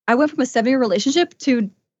 I went from a 7-year relationship to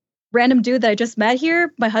random dude that I just met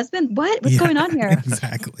here. My husband. What's going on here?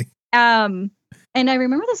 Exactly. And I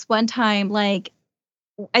remember this one time, like,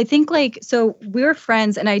 I think like, so we were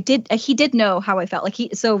friends and he did know how I felt. Like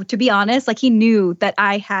so to be honest, like he knew that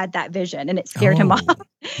I had that vision and it scared him off.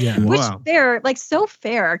 Yeah. Which fair, like so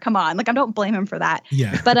fair. Come on. Like I don't blame him for that.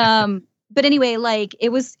 Yeah. But anyway, like it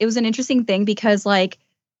was an interesting thing because like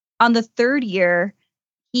on the 3rd year,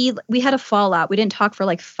 we had a fallout. We didn't talk for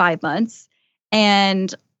like 5 months.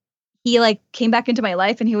 And he like came back into my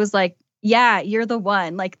life and he was like, yeah, you're the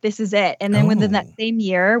one. Like, this is it. And then within that same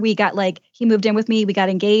year, we got like, he moved in with me, we got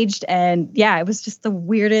engaged. And yeah, it was just the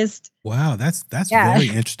weirdest. Wow. That's very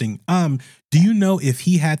interesting. Do you know if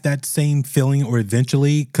he had that same feeling or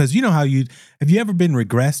eventually, cause you know how have you ever been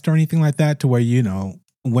regressed or anything like that to where,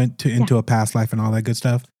 went into a past life and all that good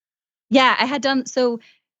stuff? Yeah, I had done. So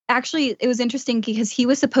actually, it was interesting because he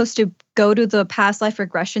was supposed to go to the past life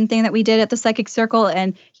regression thing that we did at the Psychic Circle,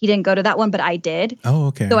 and he didn't go to that one, but I did. Oh,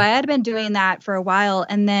 okay. So I had been doing that for a while,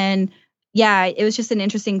 and then, yeah, it was just an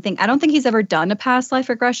interesting thing. I don't think he's ever done a past life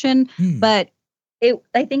regression, but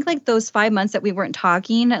I think like those 5 months that we weren't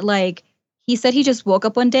talking, like he said he just woke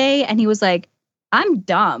up one day and he was like, I'm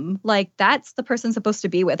dumb. Like, that's the person I'm supposed to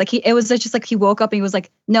be with. Like, it was just like he woke up and he was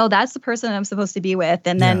like, no, that's the person I'm supposed to be with.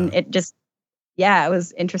 And then it just, it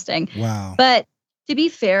was interesting. Wow. But to be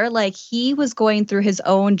fair, like he was going through his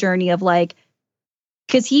own journey of like,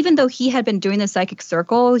 because even though he had been doing the Psychic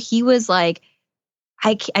Circle, he was like,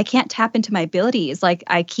 I can't tap into my abilities. Like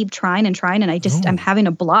I keep trying and trying and I'm having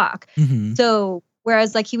a block. Mm-hmm. So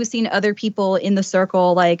whereas like he was seeing other people in the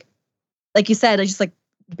circle, like you said, just like,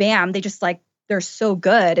 bam, they just like, they're so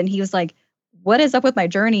good. And he was like, what is up with my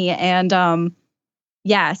journey? And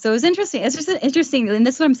yeah, so it was interesting. It's just interesting. And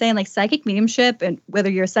this is what I'm saying, like psychic mediumship, and whether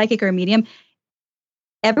you're a psychic or a medium,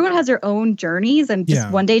 everyone has their own journeys and just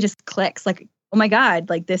one day just clicks like, oh my God,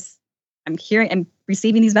 like this, I'm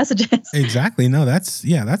receiving these messages. Exactly. No, that's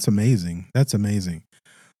amazing. That's amazing.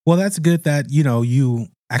 Well, that's good that, you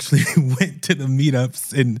actually went to the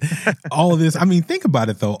meetups and all of this. I mean, think about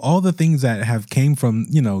it though. All the things that have came from,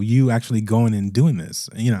 you actually going and doing this,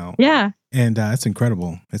 Yeah. And it's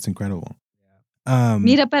incredible. It's incredible.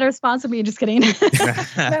 Meetup better sponsor me. Just kidding.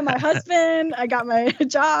 I met my husband. I got my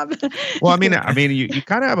job. Well, I mean, you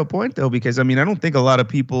kind of have a point though, because I don't think a lot of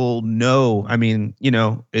people know.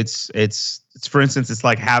 It's for instance, it's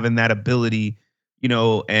like having that ability,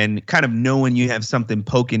 and kind of knowing you have something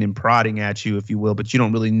poking and prodding at you, if you will, but you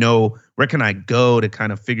don't really know where can I go to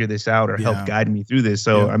kind of figure this out or help guide me through this.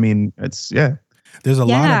 So, There's a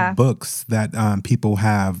lot of books that people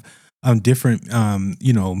have different,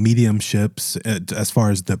 mediumships as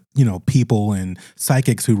far as the, people and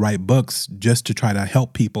psychics who write books just to try to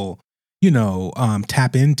help people,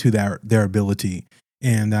 tap into their ability.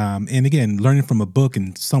 And again, learning from a book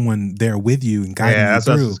and someone there with you and guiding you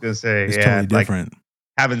through what I was gonna say. is totally different.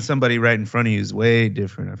 Having somebody right in front of you is way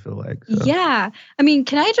different, I feel like. So. Yeah. I mean,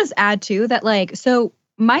 can I just add too that like, so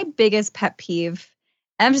my biggest pet peeve,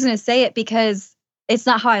 and I'm just going to say it because it's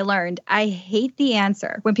not how I learned. I hate the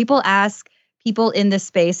answer. When people ask people in this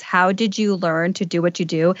space, how did you learn to do what you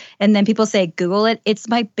do? And then people say, Google it. It's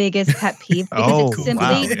my biggest pet peeve because it's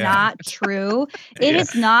simply not true. It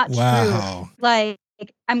is not true. Like,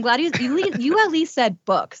 I'm glad you at least said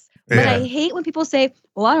books. But I hate when people say,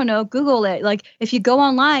 well, I don't know, Google it. Like, if you go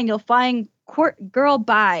online, you'll find court girl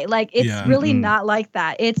bye. Like, it's really not like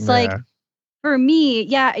that. It's like, for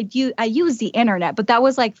me, I use the internet, but that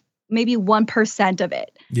was like maybe 1% of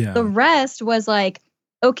it. Yeah. The rest was like,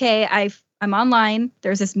 okay, I'm online.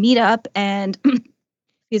 There's this meetup and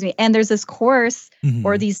excuse me, and there's this course Mhm.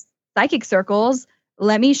 or these psychic circles,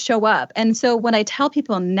 let me show up. And so when I tell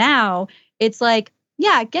people now, it's like,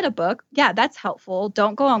 yeah, get a book. Yeah, that's helpful.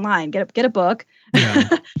 Don't go online. Get a book. Yeah.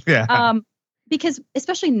 Yeah. Because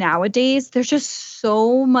especially nowadays, there's just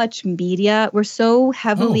so much media. We're so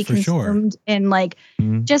heavily for sure. consumed in like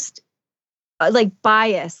Mhm. just like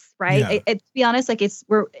bias, right? Yeah. To be honest, like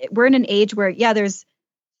we're in an age where there's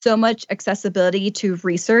so much accessibility to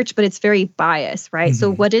research, but it's very biased, right?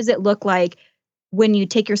 So Mhm. what does it look like when you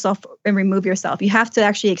take yourself and remove yourself? You have to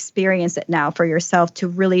actually experience it now for yourself to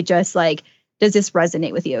really just like, does this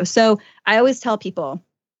resonate with you? So I always tell people,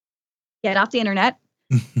 get off the internet.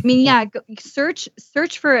 I mean, search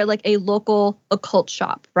for like a local occult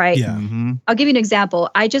shop, right? Yeah. Mhm. I'll give you an example.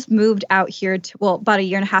 I just moved out here about a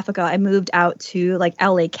year and a half ago. I moved out to like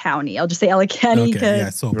LA County. I'll just say LA County Okay. because Yeah.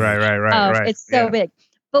 So big. Right. it's so Yeah. big.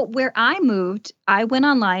 But where I moved, I went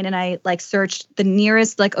online and I like searched the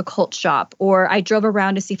nearest like occult shop, or I drove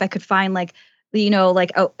around to see if I could find like,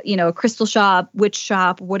 a crystal shop, witch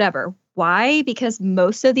shop, whatever. Why? Because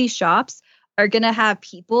most of these shops are going to have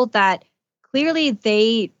people that clearly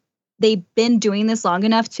they've been doing this long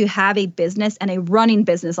enough to have a business and a running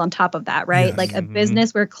business on top of that, right? Yes. Like a Mhm.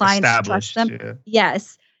 business where clients trust Established. them. Yeah.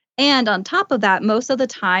 Yes. And on top of that, most of the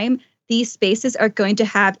time, these spaces are going to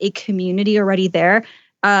have a community already there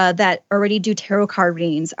that already do tarot card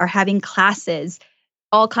readings, are having classes,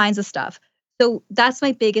 all kinds of stuff. So that's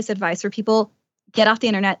my biggest advice for people. Get off the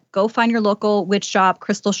internet, go find your local witch shop,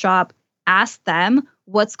 crystal shop, ask them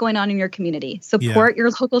what's going on in your community. Support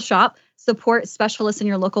your local shop, support specialists in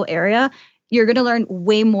your local area. You're going to learn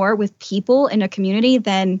way more with people in a community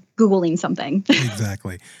than Googling something.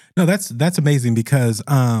 Exactly. No, that's amazing because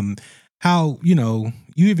how, you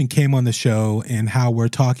even came on the show and how we're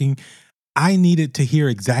talking. I needed to hear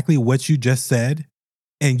exactly what you just said,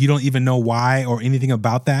 and you don't even know why or anything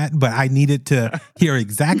about that, but I needed to hear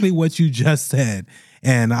exactly what you just said,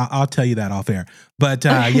 and I'll tell you that off air. But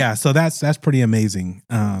yeah, so that's pretty amazing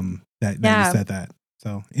that you said that.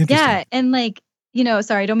 So interesting. Yeah, and like,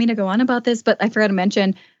 sorry, I don't mean to go on about this, but I forgot to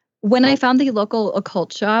mention when I found the local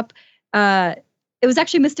occult shop, it was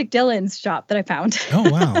actually Mystic Dylan's shop that I found. Oh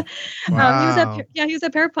wow. He was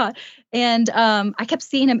at Parapod, and I kept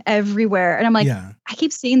seeing him everywhere, and I'm like, I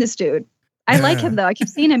keep seeing this dude. I like him though. I keep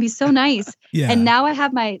seeing him. He's so nice. Yeah. And now I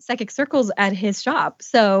have my psychic circles at his shop.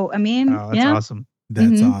 So I mean, that's awesome.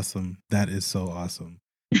 That's awesome. That is so awesome.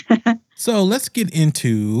 So let's get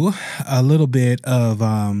into a little bit of,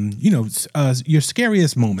 your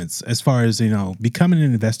scariest moments as far as, becoming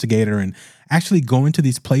an investigator and actually going to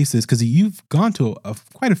these places. Because you've gone to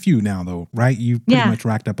quite a few now, though, right? You've pretty much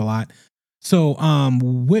racked up a lot. So I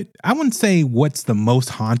wouldn't say what's the most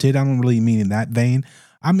haunted. I don't really mean in that vein.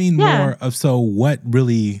 I mean more of what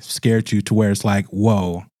really scared you to where it's like,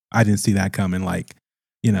 whoa, I didn't see that coming. Like,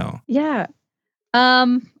 Yeah.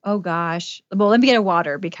 Oh gosh. Well, let me get a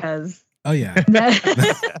water because. Oh yeah.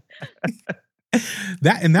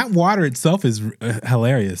 that water itself is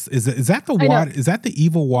hilarious. Is that the water? Is that the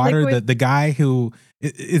evil water? Liquid. The guy who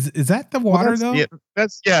is that the water though? Yeah,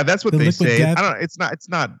 that's what The they liquid say. death? I don't. It's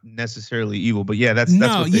not necessarily evil, but yeah, that's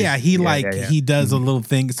No, what they yeah, say. he he does a little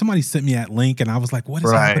thing. Somebody sent me that link, and I was like, "What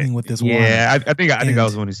is happening with this water?" Yeah, I think I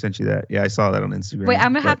was the one who sent you that. Yeah, I saw that on Instagram. Wait,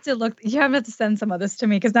 I'm gonna have to look. You have to send some of this to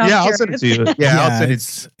me because now. Yeah, I'm I'll send it to you. Yeah, I'll send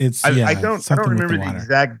it. It's I don't remember the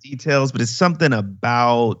exact details, but it's something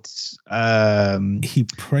about. He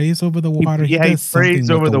prays over the water. He prays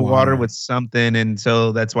over the water with something, and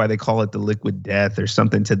so that's why they call it the liquid death or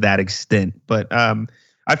something to that extent. But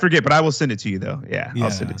I forget, but I will send it to you though. Yeah.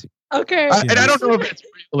 I'll send it to you. Okay. And I don't know if it's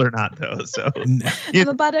real or not though. So I'm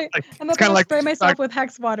about to spray myself with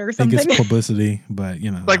hex water or something. I think it's publicity, but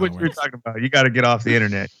like what you were talking about. You got to get off the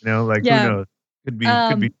internet. Like who knows? Could be.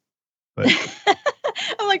 But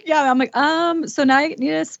I'm like, so now I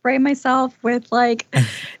need to spray myself with like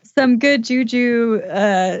some good juju.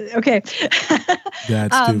 Okay.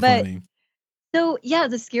 That's too funny. So yeah,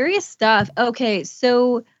 the scariest stuff. Okay,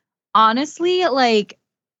 so honestly, like,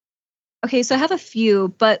 okay, so I have a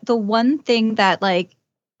few, but the one thing that like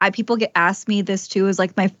people get asked me this too is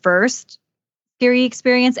like my first scary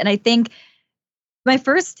experience, and I think my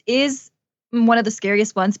first is one of the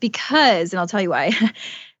scariest ones because, and I'll tell you why.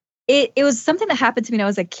 It was something that happened to me when I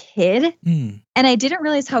was a kid, and I didn't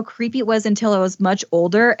realize how creepy it was until I was much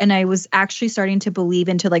older, and I was actually starting to believe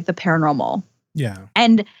into like the paranormal. Yeah.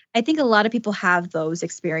 And I think a lot of people have those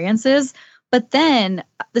experiences. But then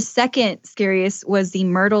the second scariest was the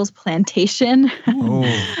Myrtles plantation.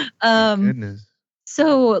 Oh, goodness.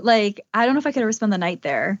 So like, I don't know if I could ever spend the night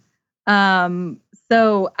there.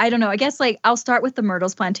 So I don't know. I guess like I'll start with the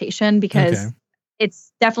Myrtles plantation because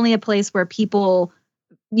it's definitely a place where people,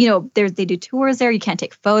 you know, they do tours there. You can't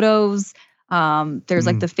take photos. There's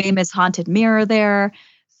like the famous haunted mirror there.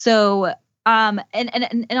 So,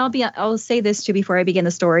 and I'll say this too before I begin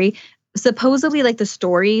the story. Supposedly, like the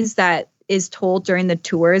stories that is told during the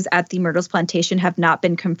tours at the Myrtles Plantation have not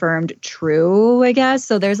been confirmed true, I guess.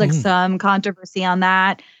 So there's like some controversy on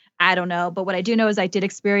that. I don't know. But what I do know is I did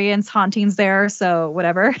experience hauntings there. So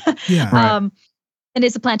whatever. Yeah. And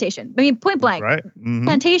it's a plantation. I mean, point blank. Right.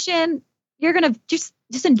 Plantation, you're going to just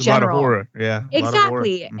in It's general. A lot of horror. Yeah.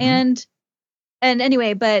 Exactly. And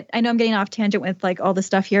anyway, but I know I'm getting off tangent with like all the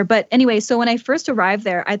stuff here. But anyway, so when I first arrived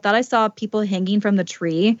there, I thought I saw people hanging from the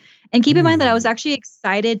tree. And keep in mind that I was actually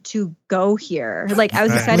excited to go here. Like I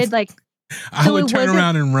was excited, like I would turn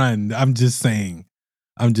around and run. I'm just saying.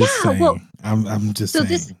 I'm just saying. Well, I'm just saying.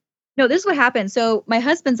 This is what happened. So my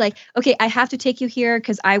husband's like, okay, I have to take you here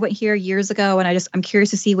because I went here years ago and I'm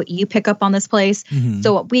curious to see what you pick up on this place.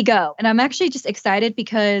 So we go. And I'm actually just excited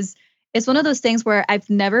because it's one of those things where I've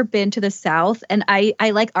never been to the South and I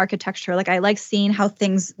like architecture. Like I like seeing how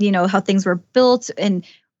things, how things were built and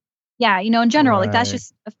in general, like that's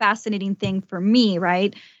just a fascinating thing for me.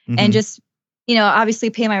 Right. And just, obviously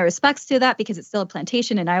pay my respects to that because it's still a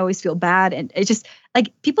plantation and I always feel bad. And it's just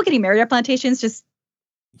like people getting married at plantations, just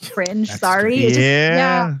cringe. Sorry.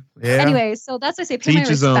 Yeah. Anyway, so that's why I say pay my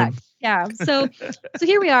respect. Yeah. So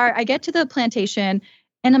here we are. I get to the plantation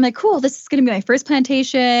and I'm like, cool, this is going to be my first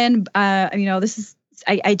plantation. This is,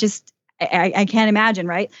 I can't imagine.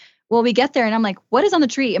 Right. Well, we get there and I'm like, what is on the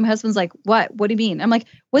tree? And my husband's like, what do you mean? I'm like,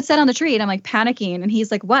 what's that on the tree? And I'm like panicking. And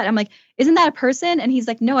he's like, what? I'm like, isn't that a person? And he's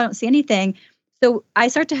like, no, I don't see anything. So I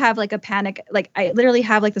start to have like a panic. Like I literally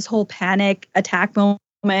have like this whole panic attack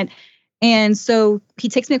moment. And so he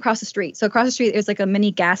takes me across the street. So across the street, there's like a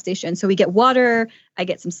mini gas station. So we get water, I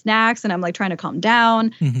get some snacks, and I'm like trying to calm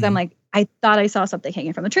down. So I'm like, I thought I saw something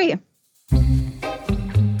hanging from the tree.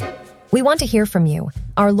 We want to hear from you,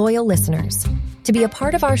 our loyal listeners. To be a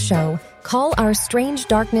part of our show, call our Strange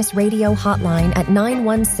Darkness Radio hotline at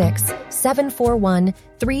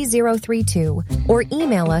 916-741-3032 or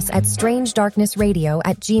email us at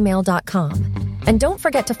strangedarknessradio@gmail.com. And don't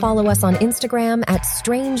forget to follow us on Instagram at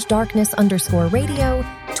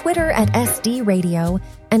strangedarkness_radio, Twitter at SD Radio,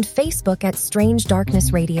 and Facebook at Strange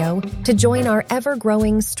Darkness Radio to join our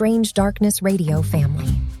ever-growing Strange Darkness Radio family.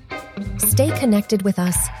 Stay connected with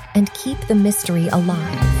us and keep the mystery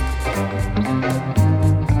alive.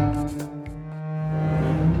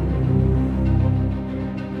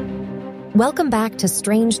 Welcome back to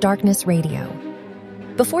Strange Darkness Radio.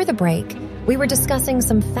 Before the break, we were discussing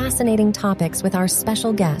some fascinating topics with our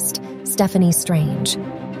special guest, Steffany Strange.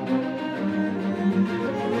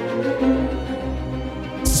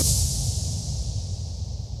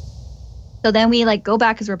 So then we go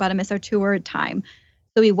back because we're about to miss our tour time.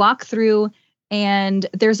 So we walk through and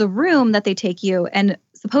there's a room that they take you and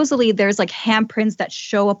supposedly there's handprints that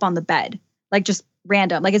show up on the bed, just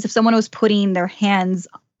random, as if someone was putting their hands,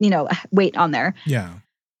 weight on there. Yeah.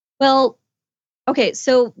 Well, okay.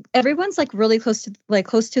 So everyone's really close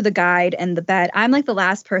to the guide and the bed. I'm the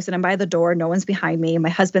last person. I'm by the door. No one's behind me. My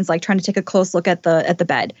husband's trying to take a close look at the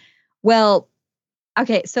bed. Well,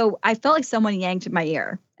 okay. So I felt like someone yanked my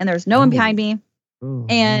ear and there's no one behind me. Ooh,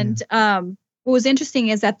 and, what was interesting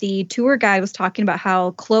is that the tour guide was talking about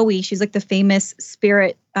how Chloe, she's the famous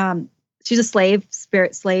spirit. She's a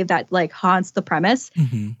spirit slave that haunts the premise.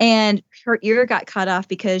 And her ear got cut off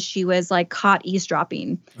because she was caught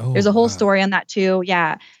eavesdropping. There's a whole story on that too.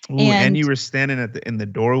 Yeah. Ooh, and you were standing in the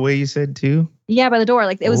doorway, you said too? Yeah, by the door.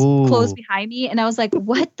 It was closed behind me. And I was like,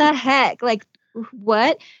 what the heck?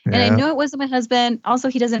 What? Yeah. And I know it wasn't my husband. Also,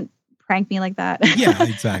 he doesn't prank me like that. Yeah,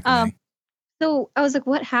 exactly. So I was like,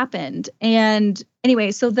 what happened? And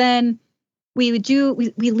anyway, so then we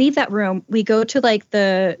leave that room. We go to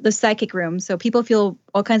the psychic room. So people feel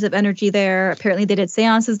all kinds of energy there. Apparently they did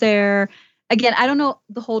seances there. Again, I don't know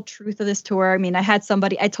the whole truth of this tour. I mean, I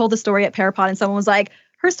told the story at Parapod and someone was like,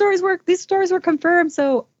 these stories were confirmed.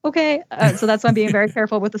 So, okay. So that's why I'm being very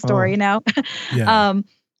careful with the story now. Yeah.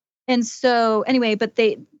 And so anyway, but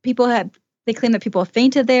they claim that people have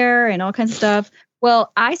fainted there and all kinds of stuff.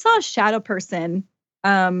 Well, I saw a shadow person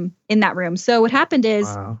in that room. So what happened is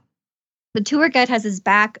the tour guide has his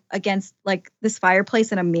back against this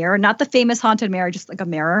fireplace and a mirror, not the famous haunted mirror, just a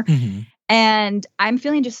mirror. And I'm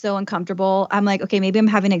feeling just so uncomfortable. I'm like, okay, maybe I'm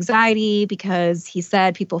having anxiety because he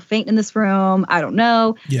said people faint in this room. I don't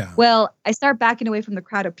know. Yeah. Well, I start backing away from the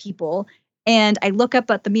crowd of people and I look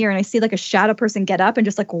up at the mirror and I see a shadow person get up and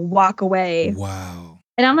just walk away. Wow.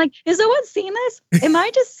 And I'm like, is someone seeing this? Am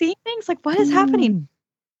I just seeing things? What is happening?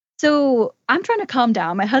 So I'm trying to calm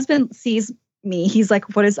down. My husband sees me. He's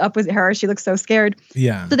like, what is up with her? She looks so scared.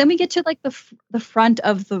 Yeah. So then we get to like the front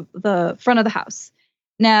of the front of the house.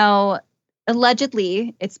 Now,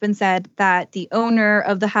 allegedly, it's been said that the owner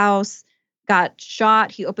of the house got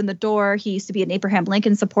shot. He opened the door. He used to be an Abraham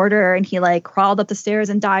Lincoln supporter, and he like crawled up the stairs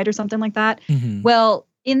and died or something like that. Mm-hmm. Well,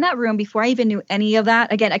 in that room, before I even knew any of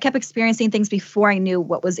that, again, I kept experiencing things before I knew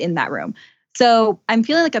what was in that room. So I'm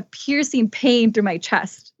feeling like a piercing pain through my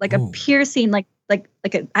chest, like a piercing, like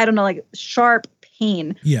a, I don't know, like sharp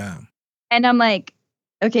pain. Yeah. And I'm like,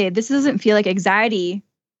 okay, this doesn't feel like anxiety,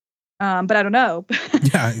 but I don't know.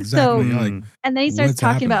 Yeah, exactly. So, and then he starts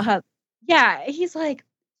talking about how, he's like,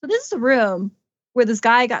 so this is a room where this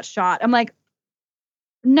guy got shot. I'm like,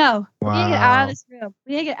 no, we need to get out of this room.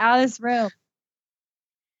 We need to get out of this room.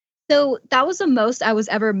 So that was the most I was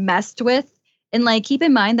ever messed with. And like, keep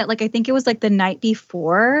in mind that like, I think it was like the night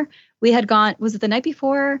before we had gone, was it the night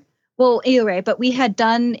before? Well, either way, but we had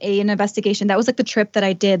done an investigation. That was like the trip that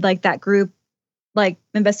I did, like that group, like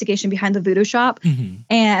investigation behind the voodoo shop. Mm-hmm.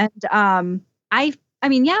 And I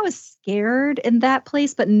mean, I was scared in that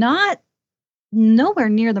place, but nowhere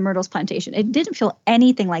near the Myrtles plantation. It didn't feel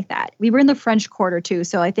anything like that. We were in the French Quarter too.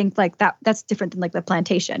 So I think like that's different than like the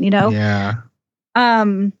plantation, you know? Yeah.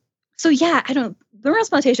 So yeah, the Myrtles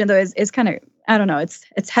plantation though is kind of, I don't know,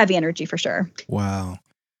 it's heavy energy for sure. Wow.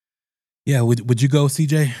 Yeah, would you go,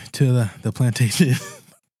 CJ, to the plantation?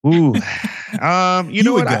 Ooh, you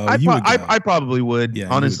know what? I probably would,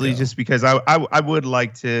 honestly, just because I would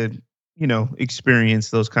like to,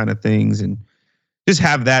 experience those kind of things and just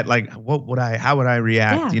have that, like, how would I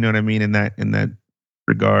react? Yeah. You know what I mean? In that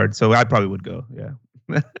regard. So I probably would go.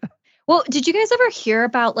 Yeah. Well, did you guys ever hear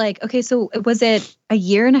about like, okay, so was it a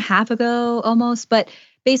year and a half ago almost? But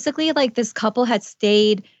basically like this couple had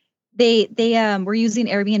stayed, they were using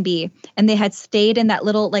Airbnb and they had stayed in that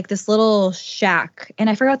little, like this little shack. And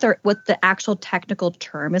I forgot what the actual technical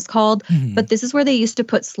term is called, but this is where they used to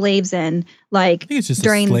put slaves in, like I think it's just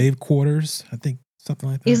during slave quarters. I think something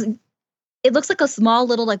like that. It looks like a small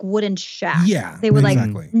little like wooden shack. Yeah, they were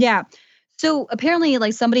exactly. Like, yeah. So apparently,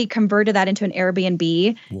 like somebody converted that into an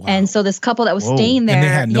Airbnb, and so this couple that was staying there, and they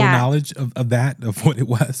had no knowledge of what it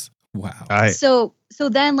was. Wow. So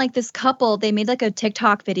then, like this couple, they made like a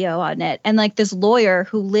TikTok video on it, and like this lawyer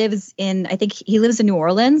who lives in, I think he lives in New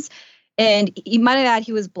Orleans, and he might have had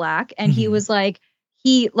he was Black, and he was like,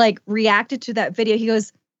 he like reacted to that video. He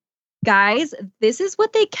goes, "Guys, this is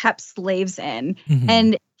what they kept slaves in,"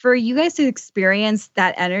 and for you guys to experience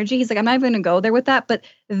that energy, he's like, I'm not even going to go there with that. But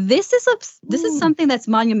this is something that's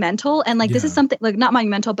monumental. And like, this is something like not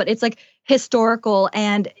monumental, but it's like historical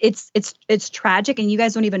and it's tragic. And you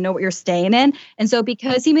guys don't even know what you're staying in. And so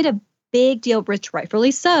because he made a big deal, which rightfully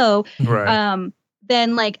so,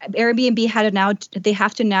 then like Airbnb they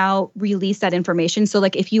have to now release that information. So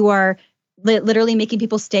like if you are literally making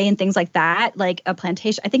people stay in things like that, like a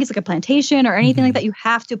plantation, I think it's like a plantation or anything like that, you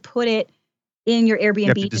have to put it in your Airbnb. You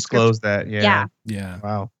have to disclose that. Yeah.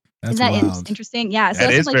 Wow. That's Isn't that interesting? Yeah. So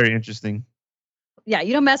that is like, very interesting. Yeah.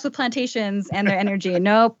 You don't mess with plantations and their energy.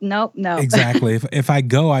 Nope. Exactly. If I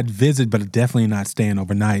go, I'd visit, but definitely not staying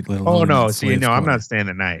overnight. Oh no. See, no, I'm not staying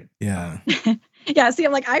the night. Yeah. Yeah. See,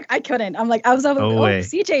 I'm like, I couldn't. I'm like, I was over. No way.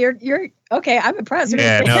 CJ, you're okay. I'm impressed.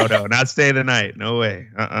 Yeah. No, not stay the night. No way.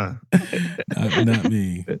 Not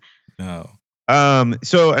me. No.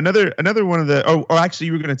 So another one of the actually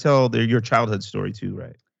you were going to tell your childhood story too,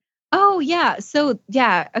 right? Oh yeah. So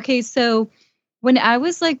yeah. Okay. So when I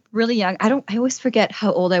was like really young, I always forget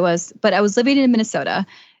how old I was, but I was living in Minnesota,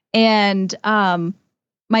 and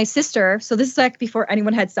my sister. So this is like before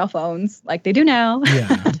anyone had cell phones like they do now.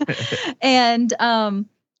 Yeah. And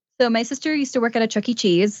so my sister used to work at a Chuck E.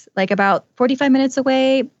 Cheese, like about 45 minutes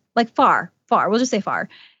away, like far. We'll just say far.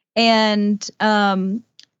 And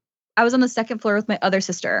I was on the second floor with my other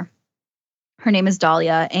sister. Her name is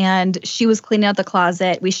Dahlia, and she was cleaning out the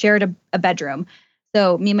closet. We shared a bedroom.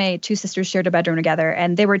 So me and my two sisters shared a bedroom together,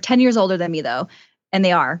 and they were 10 years older than me though. And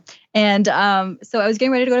they are. And so I was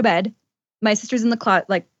getting ready to go to bed. My sister's in the closet,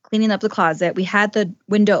 like cleaning up the closet. We had the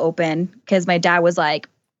window open because my dad was like,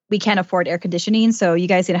 we can't afford air conditioning, so you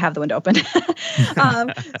guys need to have the window open.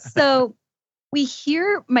 So we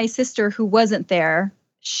hear my sister, who wasn't there,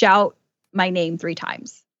 shout my name 3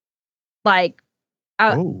 times. Like,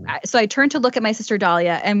 so I turned to look at my sister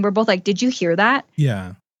Dahlia, and we're both like, did you hear that?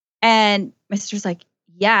 Yeah. And my sister's like,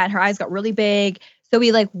 yeah. And her eyes got really big. So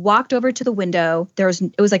we like walked over to the window.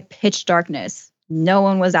 It was like pitch darkness. No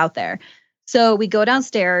one was out there. So we go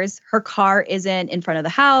downstairs. Her car isn't in front of the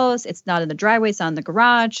house. It's not in the driveway. It's not in the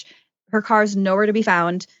garage. Her car's nowhere to be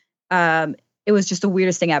found. It was just the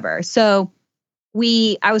weirdest thing ever. So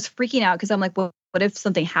I was freaking out because I'm like, well, what if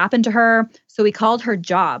something happened to her? So we called her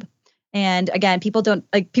job. And again, people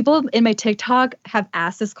in my TikTok have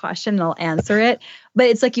asked this question and I'll answer it. But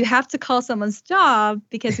it's like you have to call someone's job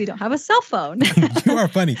because we don't have a cell phone. You are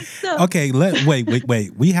funny. Okay,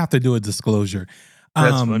 wait. We have to do a disclosure.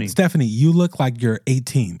 That's funny. Steffany, you look like you're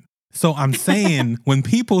 18. So I'm saying when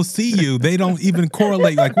people see you, they don't even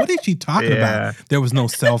correlate. Like, what is she talking about? There was no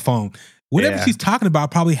cell phone. Whatever she's talking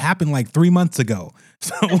about probably happened like 3 months ago.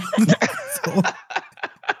 So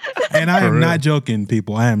and I am not joking,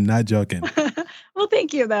 people. I am not joking. Well,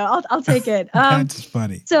 thank you, though. I'll take it. That's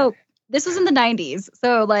funny. So this was in the 90s.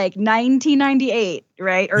 So like 1998,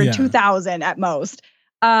 right? Or 2000 at most.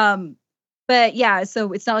 But yeah,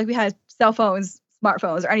 so it's not like we had cell phones,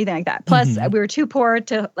 smartphones, or anything like that. Plus, we were too poor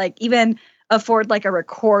to like even afford like a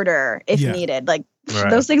recorder if needed. Like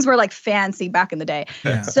those things were like fancy back in the day.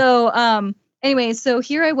 Yeah. So anyway, so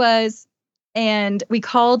here I was, and we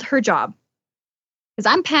called her job. Because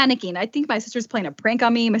I'm panicking. I think my sister's playing a prank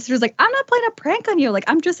on me. My sister's like, I'm not playing a prank on you. Like,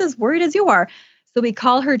 I'm just as worried as you are. So we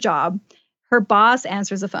call her job. Her boss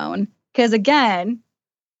answers the phone. Because again,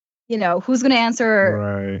 you know, who's going to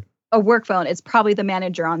answer a work phone? It's probably the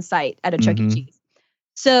manager on site at a Chuck E. Cheese.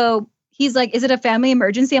 So he's like, is it a family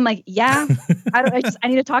emergency? I'm like, yeah. I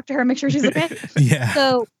need to talk to her, make sure she's okay. Yeah.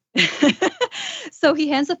 So he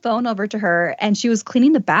hands the phone over to her, and she was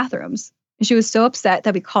cleaning the bathrooms. And she was so upset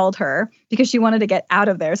that we called her because she wanted to get out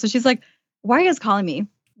of there. So she's like, why are you guys calling me?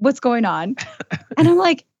 What's going on? And I'm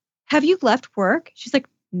like, have you left work? She's like,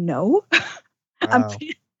 no. Wow.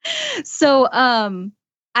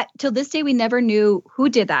 Till this day, we never knew who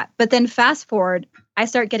did that. But then fast forward, I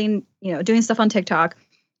start getting, doing stuff on TikTok.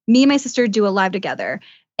 Me and my sister do a live together,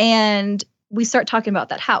 and we start talking about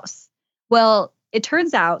that house. Well, it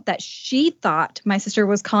turns out that she thought my sister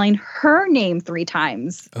was calling her name 3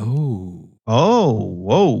 times. Oh,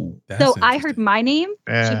 whoa. So I heard my name.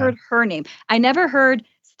 She heard her name. I never heard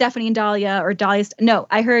Steffany and Dahlia or Dahlia. No,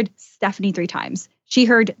 I heard Steffany 3 times. She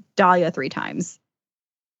heard Dahlia 3 times.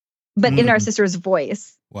 But in our sister's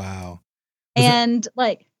voice. Wow.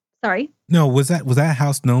 Sorry? No, was that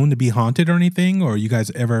house known to be haunted or anything? Or you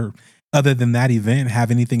guys ever, other than that event,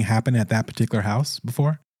 have anything happen at that particular house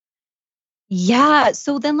before? Yeah.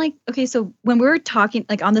 So then so when we were talking,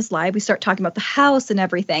 like on this live, we start talking about the house and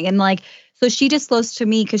everything. And so she disclosed to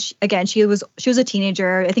me, because she was a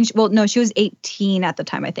teenager. I think, she was 18 at the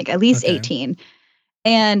time, I think, at least 18.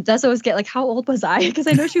 And that's always get like, how old was I? Because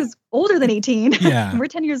I know she was older than 18. Yeah. We're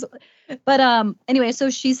 10 years old. But anyway, so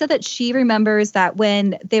she said that she remembers that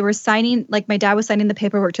when they were signing, like my dad was signing the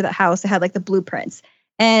paperwork to that house, it had like the blueprints.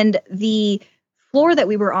 And the floor that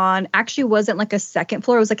we were on actually wasn't like a second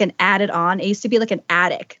floor. It was like an added on. It used to be like an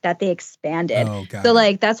attic that they expanded. Oh, God. So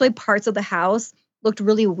like that's why parts of the house looked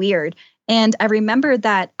really weird. And I remember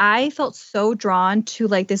that I felt so drawn to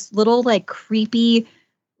like this little like creepy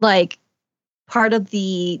like part of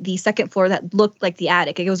the second floor that looked like the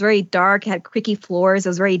attic. It was very dark, it had creaky floors, it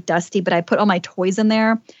was very dusty, but I put all my toys in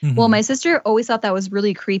there. Mm-hmm. Well, my sister always thought that was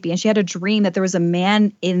really creepy, and she had a dream that there was a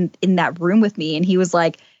man in that room with me, and he was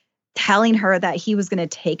like telling her that he was going to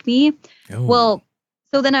take me. Oh. Well,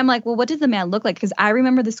 so then I'm like, well, what did the man look like? Because I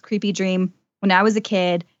remember this creepy dream when I was a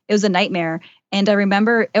kid. It was a nightmare. And I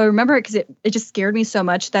remember it because it just scared me so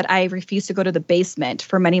much that I refused to go to the basement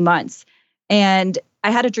for many months. And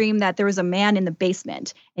I had a dream that there was a man in the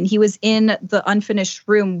basement, and he was in the unfinished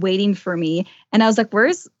room waiting for me. And I was like,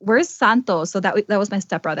 where's Santos? So that was my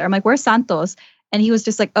stepbrother. I'm like, where's Santos? And he was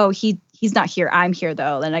just like, oh, he's not here. I'm here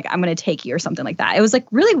though. And like, I'm going to take you or something like that. It was like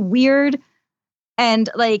really weird. And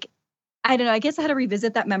like, I don't know, I guess I had to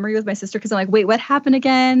revisit that memory with my sister, because I'm like, wait, what happened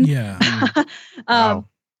again? Yeah. Wow.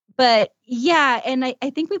 But yeah. And I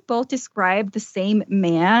think we both described the same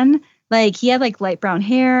man. Like he had like light brown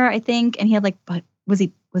hair, I think. And he had like, but was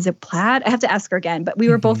it plaid? I have to ask her again, but we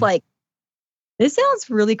were both like, this sounds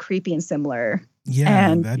really creepy and similar.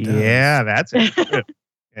 Yeah. And that does. Yeah, that's it.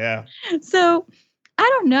 Yeah. So I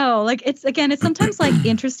don't know. Like it's sometimes like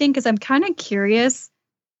interesting, because I'm kind of curious.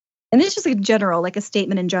 And it's just like general, like a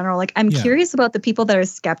statement in general. Like I'm curious about the people that are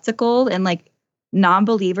skeptical and like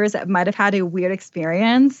non-believers that might have had a weird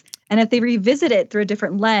experience. And if they revisit it through a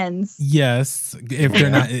different lens. Yes. If they're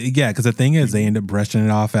not, because the thing is, they end up brushing it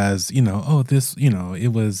off as, this, it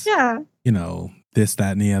was, this,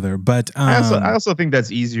 that, and the other. But I also think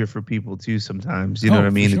that's easier for people too sometimes. You know what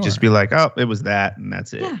I mean? Sure. To just be like, oh, it was that, and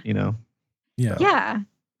that's it. Yeah. Yeah.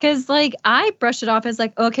 Because like I brushed it off as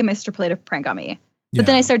like, okay, my sister played a prank on me. But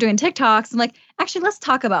then I started doing TikToks. I'm like, actually, let's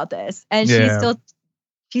talk about this. And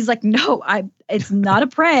she's like, no, it's not a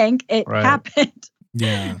prank. It happened.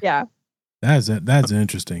 Yeah. Yeah. That's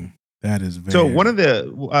interesting. That is very. So one of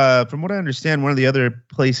the, from what I understand, one of the other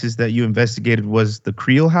places that you investigated was the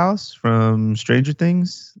Creel house from Stranger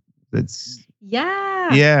Things.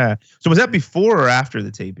 Yeah. So was that before or after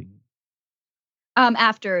the taping?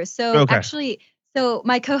 After. So actually, so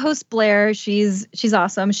my co-host Blair, she's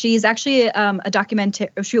awesome. She's actually a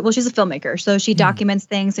she's a filmmaker. So she documents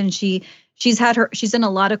things, and she's done a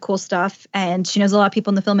lot of cool stuff, and she knows a lot of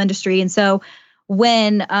people in the film industry. And so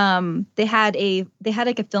when they had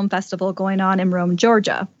like a film festival going on in Rome,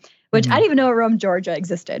 Georgia, which I didn't even know Rome, Georgia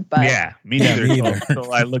existed. But yeah, me neither.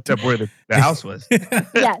 So I looked up where the house was.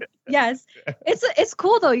 Yes. It's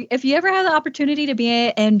cool though. If you ever have the opportunity to be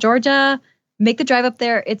in Georgia, make the drive up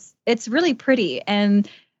there. It's really pretty. And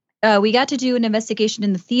we got to do an investigation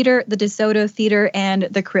in the theater, the DeSoto Theater, and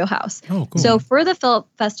the Creel House. Oh, cool. So for the film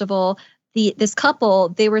festival, this couple,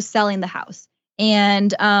 they were selling the house,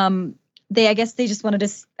 and I guess they just wanted to.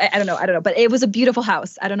 I don't know, but it was a beautiful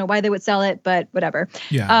house. I don't know why they would sell it, but whatever.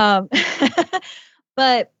 Yeah.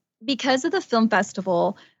 But because of the film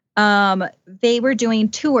festival, they were doing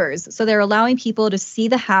tours, so they're allowing people to see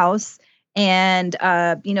the house. And,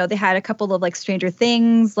 they had a couple of like Stranger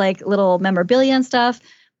Things, like little memorabilia and stuff.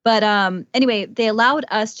 But anyway, they allowed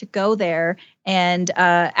us to go there. And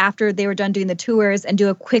after they were done doing the tours, and do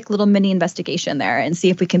a quick little mini investigation there and see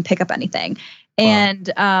if we can pick up anything. Wow.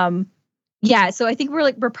 And so I think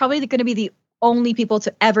we're probably going to be the only people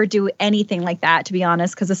to ever do anything like that, to be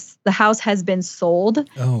honest, because the house has been sold.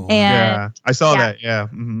 Oh, wow. Yeah, I saw that. Yeah.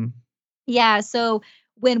 Mm-hmm. Yeah. So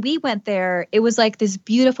when we went there, it was like this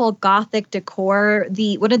beautiful Gothic decor.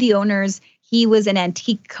 One of the owners, he was an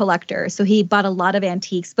antique collector, so he bought a lot of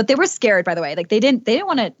antiques. But they were scared, by the way. Like they didn't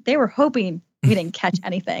want to. They were hoping we didn't catch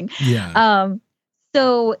anything. Yeah.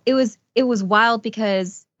 So it was wild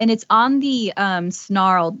because, and it's on the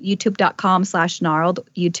Snarled, youtube.com/Snarled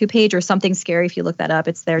YouTube page, or Something Scary. If you look that up,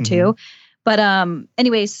 it's there too. But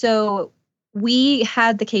anyway, so we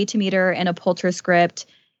had the K2 meter and a Polter script,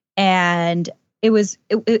 and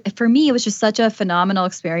for me, it was just such a phenomenal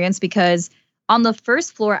experience because on the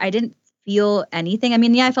first floor, I didn't feel anything. I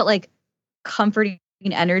mean, yeah, I felt like comforting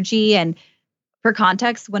energy. And for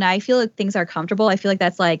context, when I feel like things are comfortable, I feel like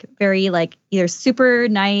that's like very like either super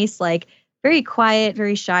nice, like very quiet,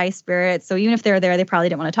 very shy spirits. So even if they're there, they probably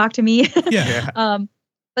didn't want to talk to me. Yeah.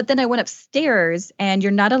 But then I went upstairs, and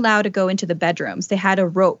you're not allowed to go into the bedrooms. They had a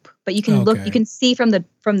rope, but you can look, you can see from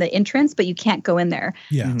the entrance, but you can't go in there.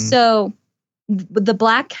 Yeah. Mm-hmm. So the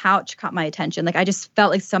black couch caught my attention. Like I just felt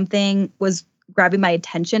like something was grabbing my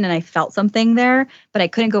attention, and I felt something there, but I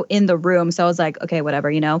couldn't go in the room. So I was like, okay, whatever,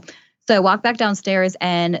 So I walked back downstairs,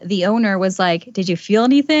 and the owner was like, "Did you feel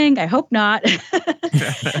anything? I hope not."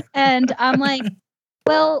 And I'm like,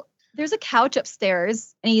 "Well, there's a couch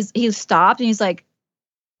upstairs." And he stopped, and he's like,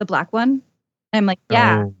 "The black one?" And I'm like,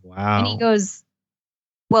 "Yeah." Oh, wow. And he goes,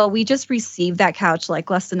 "Well, we just received that couch like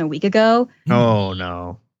less than a week ago." Oh,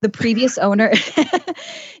 no. The previous owner,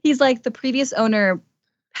 he's like, the previous owner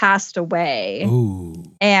passed away. Ooh.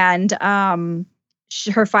 And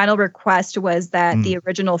her final request was that the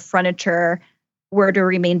original furniture were to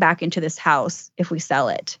remain back into this house if we sell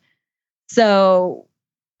it. So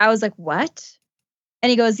I was like, what? And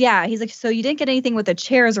he goes, yeah. He's like, so you didn't get anything with the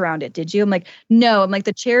chairs around it, did you? I'm like, no. I'm like,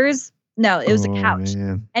 the chairs, no, it was a couch.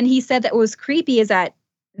 Man. And he said that what was creepy is that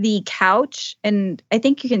the couch, and I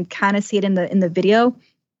think you can kind of see it in the video,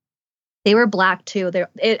 they were black too.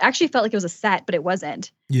 It actually felt like it was a set, but it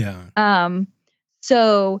wasn't. Yeah.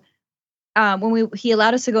 So when he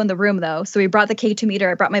allowed us to go in the room though, so we brought the K2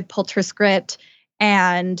 meter, I brought my Polter script,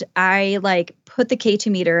 and I like put the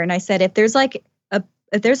K2 meter, and I said, if there's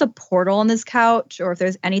a portal on this couch, or if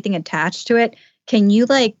there's anything attached to it, can you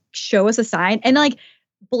like show us a sign? And like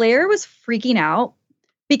Blair was freaking out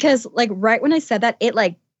because like right when I said that, it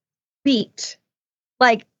like beeped.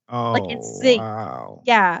 Like it's wow.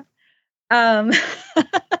 Yeah.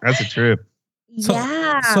 That's a trip.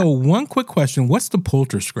 So one quick question. What's the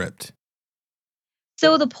Polter script?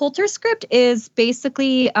 So the Polter script is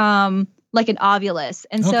basically like an ovulus.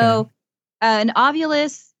 And so an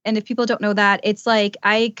ovulus, and if people don't know that, it's like,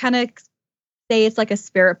 I kind of say it's like a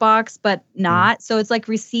spirit box, but not. So it's like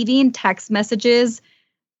receiving text messages.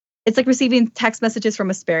 It's like receiving text messages from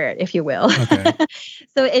a spirit, if you will. Okay.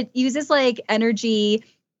 So it uses like energy,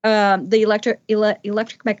 the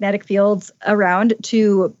electric magnetic fields around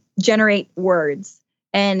to generate words.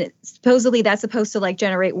 And supposedly that's supposed to like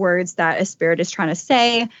generate words that a spirit is trying to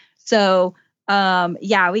say. So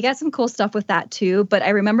we got some cool stuff with that too. But I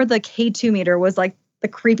remember the K2 meter was like the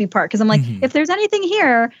creepy part, because I'm like, if there's anything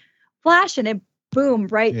here, flash, and it boom,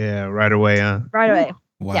 right? Yeah, right away, huh? Right away.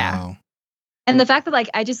 Wow. Yeah. And the fact that like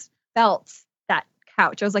I just felt that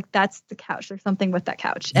couch. I was like, that's the couch. There's something with that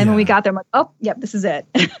couch. And when we got there, I'm like, oh, yep, this is it.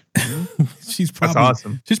 That's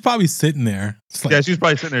awesome. She's probably sitting there. Yeah, she's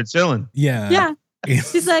probably sitting there chilling. Yeah.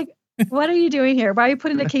 She's like, what are you doing here? Why are you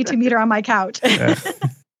putting a K2 meter on my couch?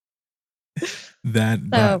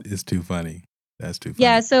 That is too funny. That's too funny.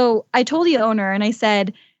 Yeah. So I told the owner and I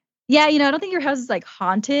said, yeah, I don't think your house is like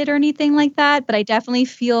haunted or anything like that, but I definitely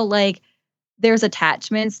feel like there's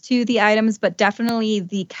attachments to the items, but definitely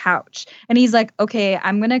the couch. And he's like, okay,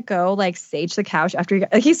 I'm going to go like sage the couch after you.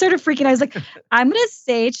 Like, he started freaking out. I was like, I'm going to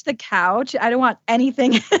sage the couch. I don't want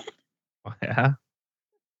anything. Oh, yeah.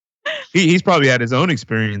 He's probably had his own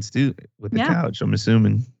experience too with the couch, I'm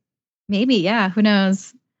assuming. Maybe. Yeah. Who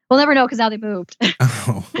knows? We'll never know because now they moved.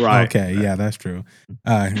 Oh, right. Okay. Yeah, that's true.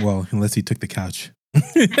 Well, unless he took the couch.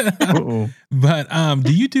 But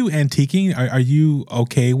do you do antiquing? Are you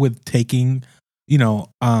okay with taking,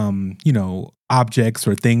 objects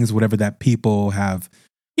or things, whatever that people have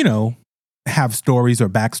stories or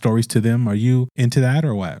backstories to them? Are you into that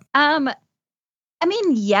or what? I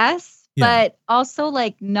mean, yes, but also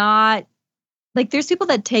like not like there's people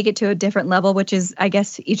that take it to a different level, which is, I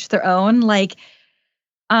guess, each their own. Like,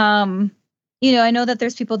 I know that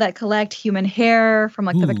there's people that collect human hair from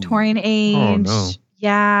like the Victorian age. Oh, no.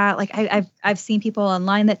 Yeah, like I've seen people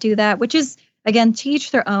online that do that, which is again to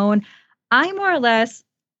each their own. I more or less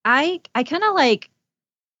I kind of like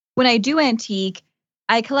when I do antique,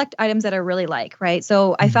 I collect items that I really like, right?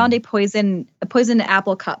 So I found a poison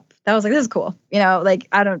apple cup. That was like, this is cool.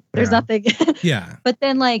 There's nothing. Yeah. But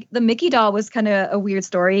then like the Mickey doll was kind of a weird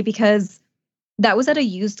story because that was at a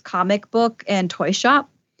used comic book and toy shop.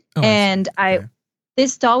 Oh, and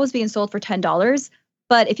this doll was being sold for $10.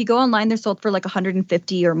 But if you go online, they're sold for like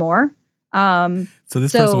 $150 or more. So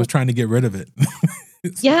this person was trying to get rid of it.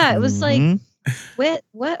 Yeah, it was like,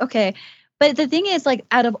 what? Okay. But the thing is, like,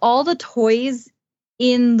 out of all the toys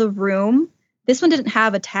in the room, this one didn't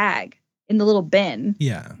have a tag in the little bin.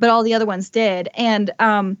 Yeah. But all the other ones did. And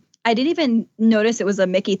I didn't even notice it was a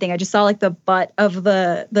Mickey thing. I just saw like the butt of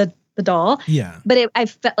the doll. Yeah. But I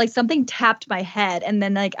felt like something tapped my head. And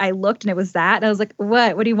then like I looked and it was that. And I was like,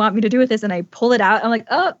 what? What do you want me to do with this? And I pull it out. I'm like,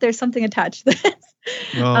 oh, there's something attached to this.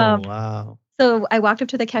 Oh, wow. So I walked up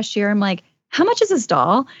to the cashier. I'm like, how much is this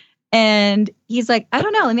doll? And he's like, I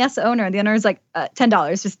don't know. Let me ask the owner. And the owner is like,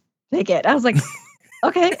 $10. Just take it. I was like,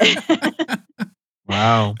 okay.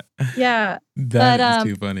 Wow. Yeah. That is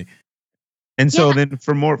too funny. And so then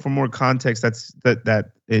for more context, it's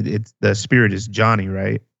the spirit is Johnny,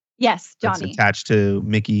 right? Yes, Johnny. That's attached to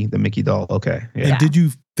Mickey, the Mickey doll. Okay. Yeah. And did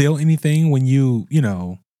you feel anything when you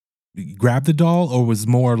grabbed the doll, or was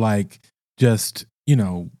more like just,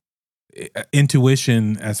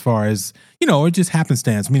 intuition as far as, or just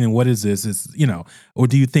happenstance, meaning what is this? Is, or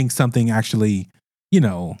do you think something actually,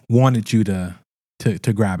 wanted you to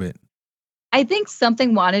grab it? I think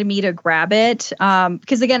something wanted me to grab it.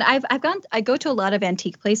 Because again, I go to a lot of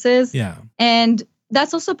antique places. Yeah. And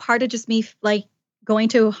that's also part of just me like going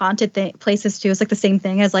to haunted places too. It's like the same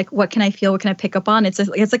thing as like, what can I feel? What can I pick up on? It's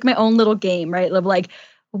like my own little game, right? Of like,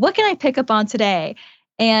 what can I pick up on today?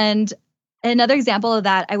 And another example of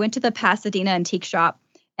that, I went to the Pasadena antique shop,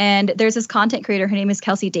 and there's this content creator. Her name is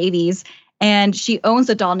Kelsey Davies, and she owns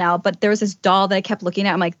a doll now. But there was this doll that I kept looking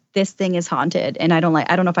at. I'm like, this thing is haunted, and I don't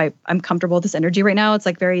know if I'm comfortable with this energy right now. It's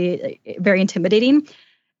like very, very intimidating.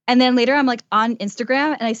 And then later, I'm like on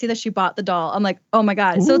Instagram, and I see that she bought the doll. I'm like, oh my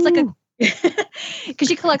god! Ooh. So it's like because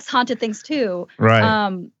she collects haunted things too,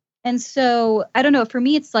 right? And so I don't know. For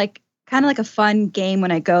me, it's like kind of like a fun game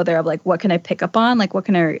when I go there. Of like, what can I pick up on? Like, what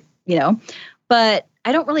can I, But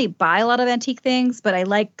I don't really buy a lot of antique things, but I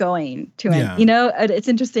like going to it. It's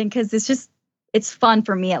interesting because it's fun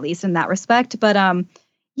for me, at least in that respect. But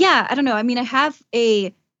yeah, I don't know. I mean, I have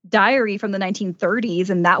a diary from the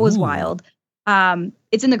 1930s, and that was wild.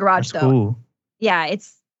 It's in the garage. That's though. Cool. Yeah,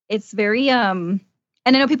 it's very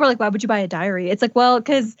and I know people are like, why would you buy a diary? It's like, well,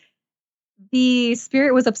 because the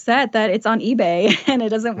spirit was upset that it's on eBay and it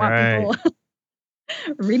doesn't want people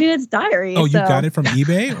reading its diary. Oh, you got it from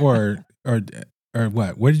eBay or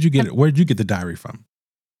what? Where did you get it? Where did you get the diary from?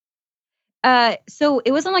 So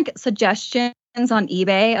it was on like suggestions on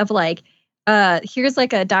eBay of like, here's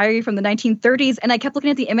like a diary from the 1930s. And I kept looking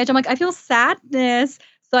at the image. I'm like, I feel sadness.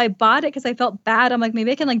 So I bought it because I felt bad. I'm like,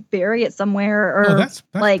 maybe I can like bury it somewhere. Or that's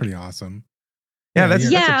like, pretty awesome. Yeah, that's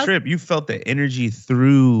a trip. You felt the energy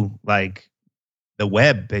through like the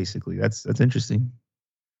web, basically. That's interesting.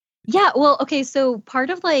 Yeah, well, okay, so part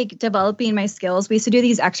of like developing my skills, we used to do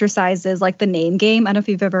these exercises like the name game. I don't know if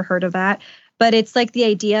you've ever heard of that, but it's like the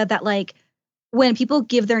idea that like when people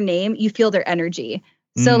give their name, you feel their energy.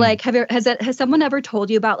 So like, has someone ever told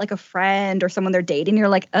you about like a friend or someone they're dating? You're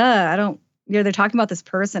like, I don't, they're talking about this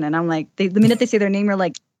person. And I'm like, the minute they say their name, you're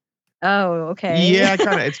like, oh, okay. Yeah,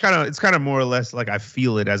 it's kind of more or less like I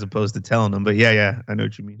feel it as opposed to telling them. But yeah, I know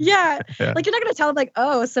what you mean. Yeah. Like you're not going to tell them like,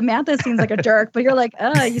 oh, Samantha seems like a jerk, but you're like,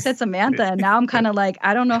 you said Samantha. And now I'm kind of like,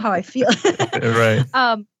 I don't know how I feel. Right.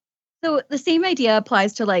 So the same idea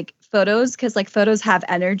applies to like photos, because like photos have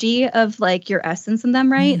energy of like your essence in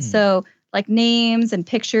them, right? So like names and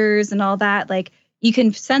pictures and all that, like you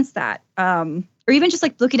can sense that. Or even just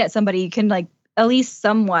like looking at somebody, you can like at least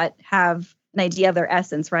somewhat have an idea of their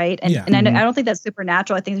essence, right? And I don't think that's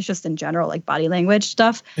supernatural. I think it's just in general like body language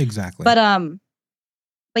stuff. Exactly. But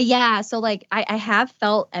yeah, so like I have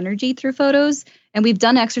felt energy through photos, and we've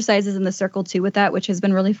done exercises in the circle too with that, which has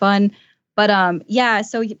been really fun. But yeah,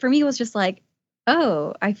 so for me it was just like,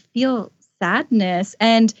 oh, I feel sadness.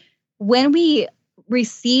 And when we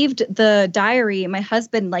received the diary, my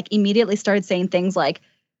husband like immediately started saying things like,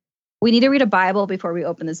 we need to read a Bible before we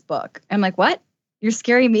open this book. I'm like, what? You're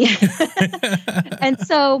scaring me. And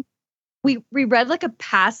so we read like a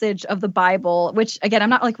passage of the Bible, which again, I'm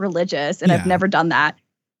not like religious and I've never done that.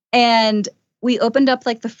 And we opened up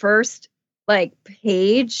like the first like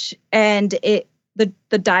page, and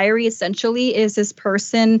the diary essentially is this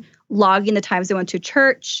person logging the times they went to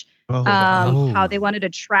church, how they wanted to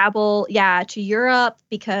travel, to Europe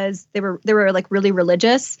because they were like really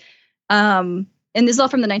religious. And this is all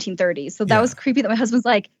from the 1930s. So that was creepy that my husband's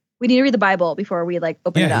like, we need to read the Bible before we like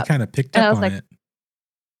open it up. Yeah, he kind of picked up on it.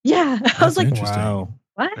 Yeah. I was like, wow.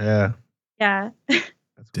 What? Yeah. Yeah.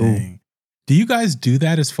 That's cool. Dang. Do you guys do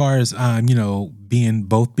that as far as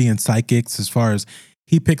being psychics, as far as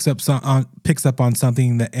he picks up on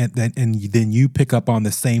something that and then you pick up on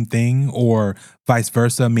the same thing, or vice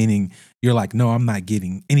versa, meaning you're like, no, I'm not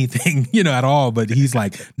getting anything, at all, but he's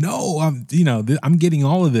like, no, I'm getting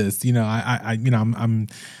all of this, I'm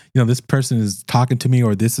this person is talking to me,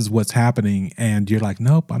 or this is what's happening, and you're like,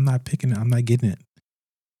 nope, I'm not getting it.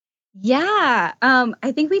 Yeah.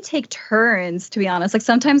 I think we take turns, to be honest. Like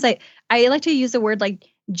sometimes I like to use the word like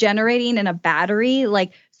generating in a battery.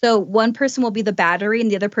 Like, so one person will be the battery and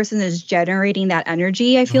the other person is generating that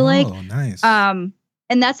energy, I feel like. Oh, nice.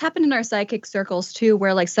 And that's happened in our psychic circles too,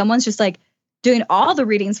 where like someone's just like doing all the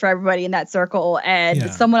readings for everybody in that circle,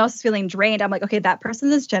 and someone else is feeling drained. I'm like, okay, that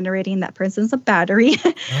person is generating, that person's a battery.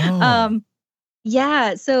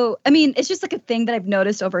 Yeah. So, I mean, it's just like a thing that I've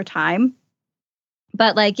noticed over time.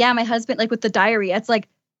 But like, yeah, my husband, like with the diary, it's like,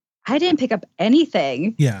 I didn't pick up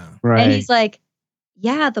anything. Yeah. Right. And he's like,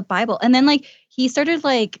 yeah, the Bible. And then like, he started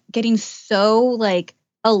like getting so like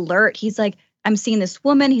alert. He's like, I'm seeing this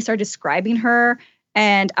woman. He started describing her.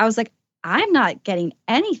 And I was like, I'm not getting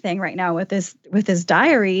anything right now with his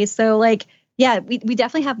diary. So like, yeah, we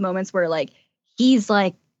definitely have moments where like, he's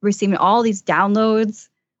like receiving all these downloads,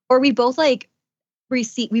 or we both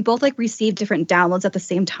receive different downloads at the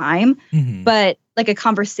same time, but like a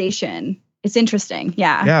conversation. It's interesting.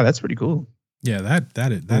 Yeah. Yeah, that's pretty cool. Yeah,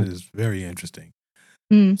 that is very interesting.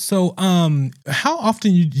 So, how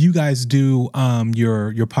often do you guys do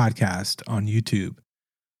your podcast on YouTube?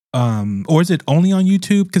 Or is it only on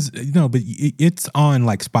YouTube? Because but it's on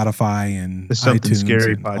like Spotify and the Something iTunes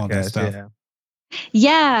Scary and all that podcast. stuff.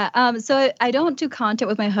 Yeah. So I don't do content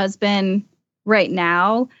with my husband right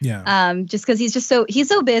now. Yeah. Just because he's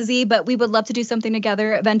so busy, but we would love to do something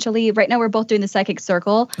together eventually. Right now we're both doing the Psychic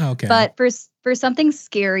Circle. Okay. But for Something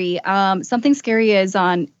Scary, Something Scary is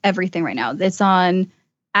on everything right now. It's on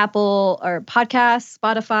Apple or podcasts,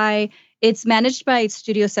 Spotify. It's managed by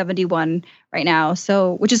Studio 71 right now.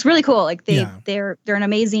 So, which is really cool. Like they're an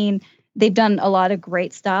amazing, they've done a lot of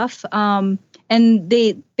great stuff. And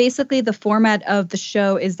they basically, the format of the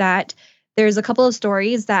show is that there's a couple of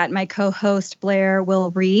stories that my co-host Blair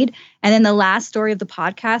will read. And then the last story of the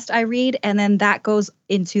podcast I read, and then that goes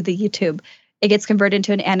into the YouTube. It gets converted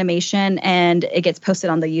into an animation and it gets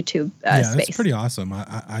posted on the YouTube space. It's pretty awesome.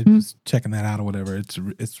 I was checking that out or whatever.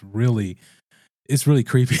 It's really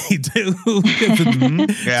creepy too.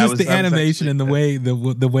 Just the animation and the way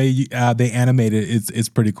they animate it, it's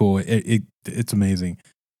pretty cool. It's amazing.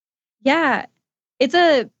 Yeah, it's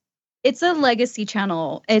a legacy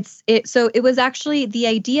channel. So it was actually, the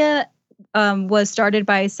idea was started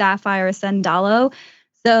by Sapphire Sandalo.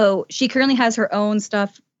 So she currently has her own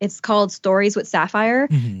stuff. It's called Stories with Sapphire.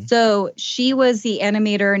 So she was the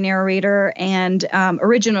animator, narrator, and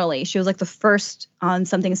originally she was like the first on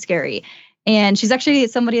Something Scary. And she's actually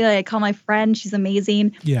somebody that I call my friend. She's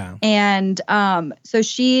amazing. Yeah. And so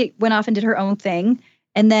she went off and did her own thing.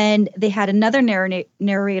 And then they had another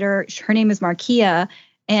narrator. Her name is Markia.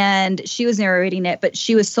 and she was narrating it, but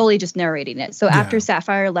she was solely just narrating it. So after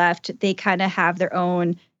Sapphire left, they kind of have their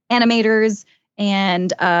own animators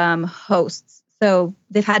and hosts. So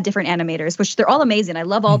they've had different animators, which they're all amazing. I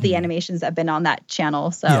love all the animations that have been on that channel.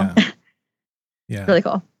 So yeah. Really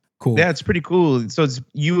cool. Cool. Yeah, it's pretty cool. So it's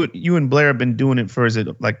you and Blair have been doing it for, is it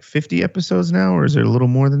like 50 episodes now, or is it a little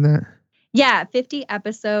more than that? Yeah, 50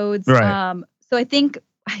 episodes. Right. So I think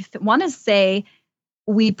want to say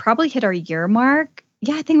we probably hit our year mark.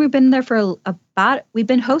 Yeah, I think we've been there for we've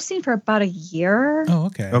been hosting for about a year. Oh,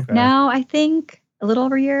 okay. Now, I think a little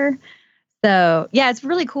over a year. So yeah, it's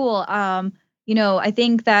really cool. I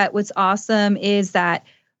think that what's awesome is that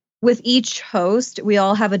with each host, we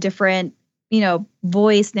all have a different,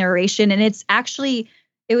 voice narration. And it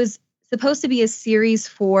was supposed to be a series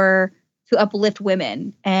to uplift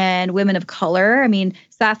women and women of color. I mean,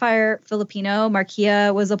 Sapphire, Filipino,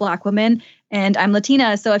 Marquia was a Black woman, and I'm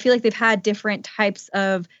Latina. So I feel like they've had different types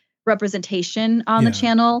of representation on the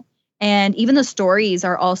channel. And even the stories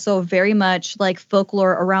are also very much like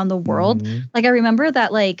folklore around the world. Like I remember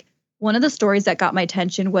that one of the stories that got my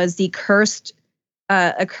attention was a cursed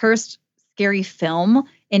scary film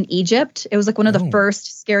in Egypt. It was like one of the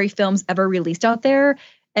first scary films ever released out there.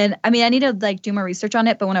 And I mean, I need to do more research on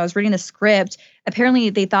it. But when I was reading the script, apparently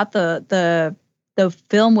they thought the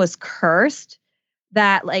film was cursed.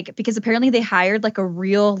 That because apparently they hired a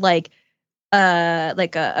real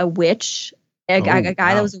a witch, a guy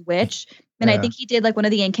that was a witch, and I think he did one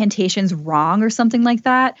of the incantations wrong or something like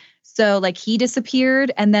that. So he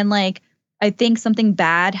disappeared, and then I think something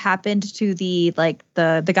bad happened to the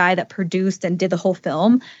guy that produced and did the whole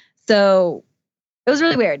film. So it was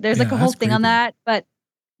really weird. There's a whole thing on that, but.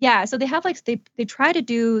 Yeah, so they have they try to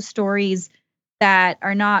do stories that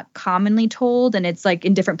are not commonly told, and it's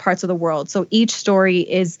in different parts of the world. So each story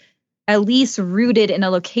is at least rooted in a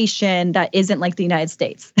location that isn't the United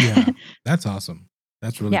States. Yeah, that's awesome.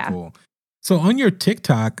 That's really cool. So on your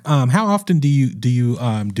TikTok, how often do you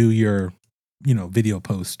do your video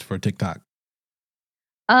post for TikTok?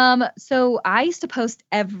 So I used to post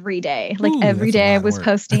every day. Every day I was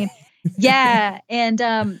posting. Yeah.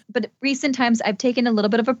 And, but recent times I've taken a little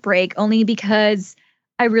bit of a break only because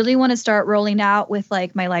I really want to start rolling out with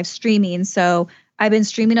my live streaming. So I've been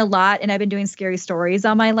streaming a lot, and I've been doing scary stories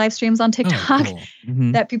on my live streams on TikTok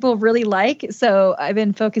that people really like. So I've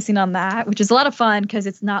been focusing on that, which is a lot of fun because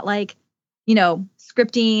it's not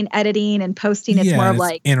scripting, editing, and posting. It's more of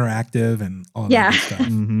interactive and all that good stuff.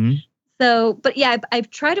 So, but yeah, I've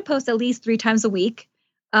tried to post at least 3 times a week.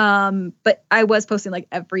 But I was posting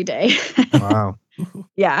every day. Wow.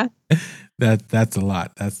 Yeah. That's a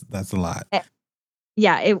lot. That's a lot.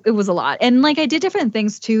 Yeah, it was a lot. And I did different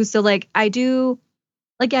things too. So I do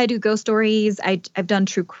ghost stories. I've done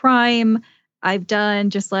true crime. I've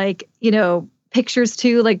done just pictures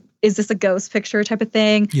too. Is this a ghost picture type of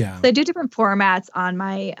thing? Yeah. So I do different formats on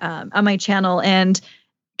my channel, and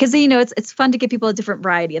because it's fun to give people a different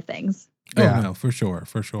variety of things. Oh no, for sure.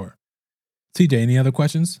 CJ, any other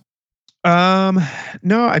questions? No,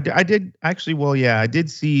 I did actually. Well, yeah, I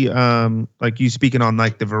did see you speaking on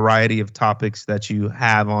the variety of topics that you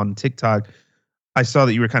have on TikTok. I saw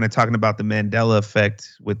that you were kind of talking about the Mandela effect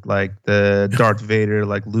with the Darth Vader,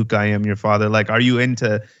 Luke, I am your father. Are you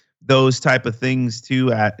into those type of things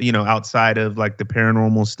too? Outside of the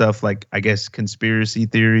paranormal stuff, I guess conspiracy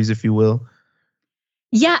theories, if you will.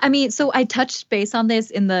 Yeah, I mean, so I touched base on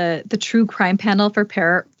this in the true crime panel for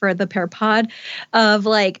the Pair Pod of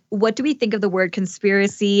what do we think of the word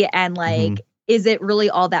conspiracy, and is it really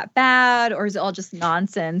all that bad, or is it all just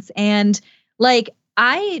nonsense? And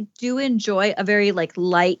I do enjoy a very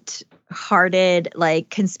light-hearted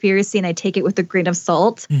conspiracy, and I take it with a grain of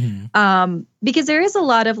salt, because there is a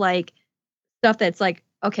lot of stuff that's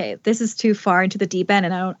okay, this is too far into the deep end,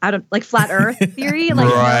 and I don't flat Earth theory,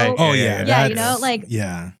 right? Oh yeah,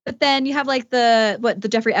 yeah. But then you have the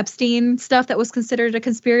Jeffrey Epstein stuff that was considered a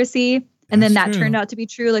conspiracy, and then that turned out to be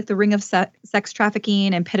true, the ring of sex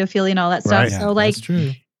trafficking and pedophilia and all that stuff. Right. So that's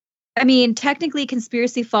true. I mean, technically,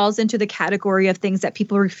 conspiracy falls into the category of things that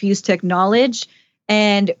people refuse to acknowledge,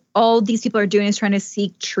 and all these people are doing is trying to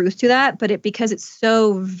seek truth to that. But because it's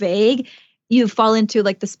so vague, you fall into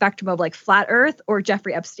the spectrum of flat Earth or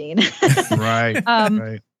Jeffrey Epstein. Right.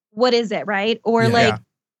 Right. What is it, right? Or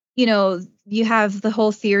you have the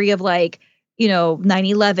whole theory of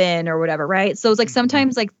 9/11 or whatever, right? So it's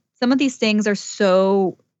sometimes some of these things are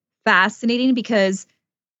so fascinating because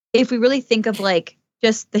if we really think of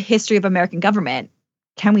just the history of American government,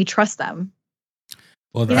 can we trust them?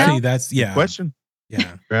 Well, that's good question.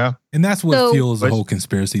 Yeah. Yeah. And that's what fuels the whole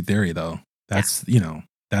conspiracy theory, though. That's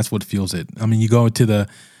that's what fuels it. I mean, you go to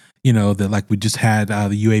that like we just had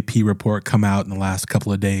the UAP report come out in the last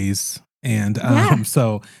couple of days. And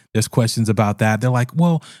so there's questions about that. They're like,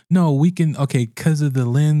 well, no, we can, okay, because of the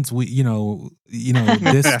lens, we,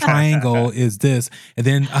 this triangle is this. And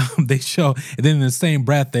then they show, and then in the same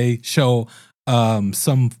breath, they show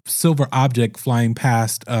some silver object flying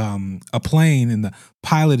past a plane, and the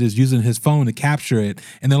pilot is using his phone to capture it.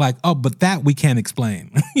 And they're like, oh, but that we can't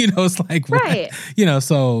explain. It's like, right.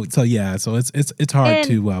 So it's hard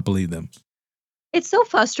to believe them. It's so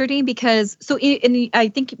frustrating because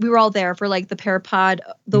I think we were all there for like the Parapod,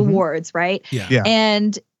 the awards, right? Yeah.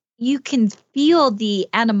 And you can feel the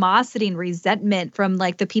animosity and resentment from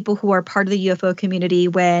like the people who are part of the UFO community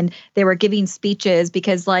when they were giving speeches,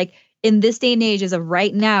 because like in this day and age, as of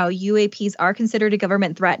right now, UAPs are considered a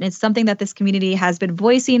government threat. And it's something that this community has been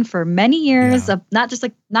voicing for many years, of not just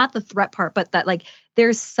like, not the threat part, but that like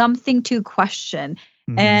there's something to question.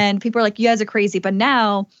 And people are like, you guys are crazy. But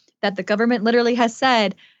now that the government literally has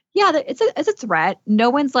said, yeah, it's a threat,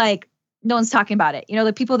 no one's talking about it.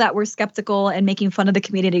 The people that were skeptical and making fun of the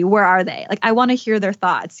community, where are they? Like, I want to hear their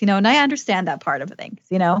thoughts, and I understand that part of things,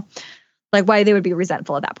 like why they would be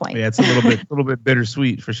resentful at that point. Yeah, it's a little bit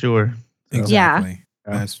bittersweet for sure. So. Exactly.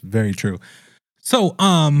 Yeah. That's very true. So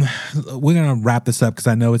we're gonna wrap this up because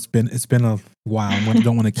I know it's been a while. I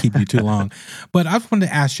don't want to keep you too long, but I just wanted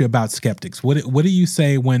to ask you about skeptics. What do you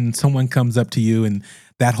say when someone comes up to you and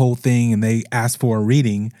that whole thing, and they ask for a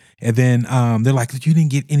reading, and then they're like, "You didn't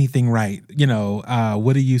get anything right."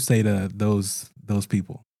 What do you say to those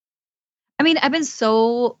people? I mean, I've been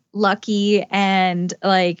so lucky and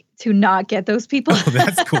like to not get those people. Oh,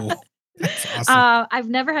 that's cool. That's awesome. I've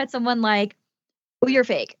never had someone like, "Oh, you're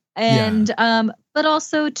fake." And but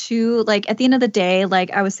also too, like at the end of the day,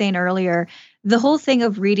 like I was saying earlier, the whole thing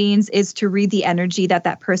of readings is to read the energy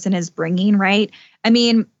that person is bringing, right? I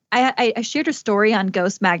mean, I shared a story on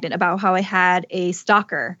Ghost Magnet about how I had a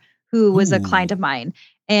stalker who was a client of mine,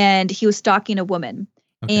 and he was stalking a woman.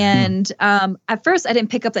 Okay. And at first I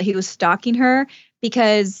didn't pick up that he was stalking her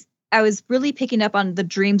because I was really picking up on the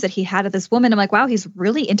dreams that he had of this woman. I'm like, wow, he's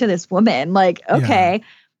really into this woman. Like, okay. Yeah.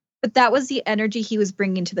 But that was the energy he was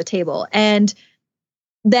bringing to the table. And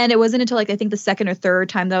then it wasn't until like, I think the second or third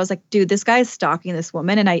time that I was like, dude, this guy's stalking this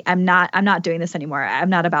woman. And I'm not doing this anymore.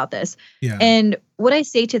 I'm not about this. Yeah. And what I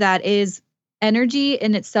say to that is energy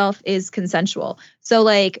in itself is consensual. So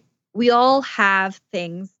like we all have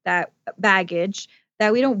things baggage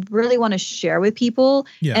that we don't really want to share with people.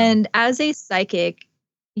 Yeah. And as a psychic,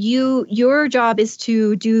 your job is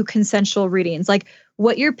to do consensual readings. Like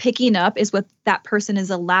what you're picking up is what that person is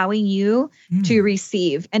allowing you to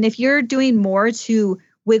receive. And if you're doing more to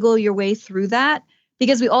wiggle your way through that,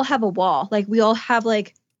 because we all have a wall, like we all have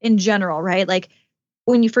like in general, right? Like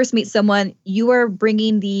when you first meet someone, you are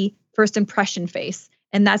bringing the first impression face,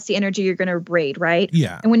 and that's the energy you're going to braid, right?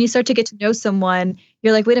 Yeah. And when you start to get to know someone,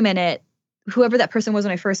 you're like, wait a minute, whoever that person was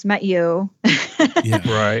when I first met you. Yeah.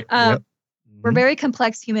 Right. Yep. We're very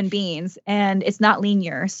complex human beings, and it's not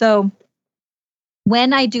linear. So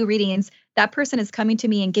when I do readings, that person is coming to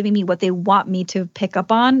me and giving me what they want me to pick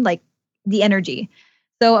up on, like the energy.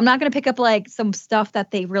 So I'm not going to pick up like some stuff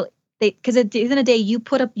that because at the end of the day, you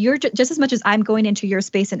put up just as much as I'm going into your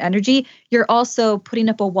space and energy, you're also putting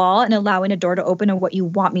up a wall and allowing a door to open of what you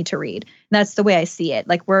want me to read. And that's the way I see it.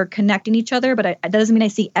 Like we're connecting each other, but that doesn't mean I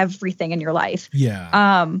see everything in your life.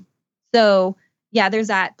 Yeah. So yeah, there's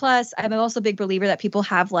that. Plus, I'm also a big believer that people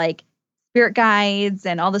have like spirit guides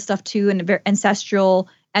and all this stuff too, and ancestral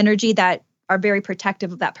energy that are very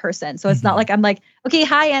protective of that person. So it's not like I'm like, okay,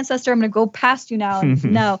 hi ancestor, I'm going to go past you now.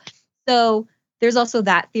 No. So there's also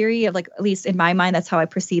that theory of like, at least in my mind, that's how I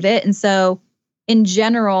perceive it. And so in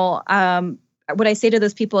general, what I say to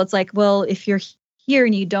those people, it's like, well, if you're here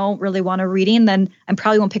and you don't really want a reading, then I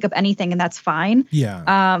probably won't pick up anything, and that's fine.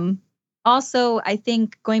 Yeah. Also, I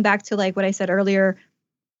think going back to like what I said earlier,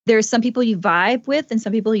 there's some people you vibe with and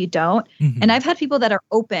some people you don't. And I've had people that are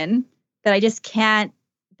open that I just can't,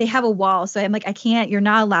 they have a wall. So I'm like, I can't, you're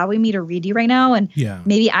not allowing me to read you right now. And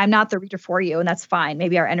maybe I'm not the reader for you, and that's fine.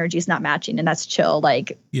 Maybe our energy is not matching, and that's chill.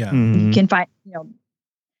 Like, you can find,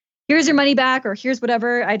 here's your money back, or here's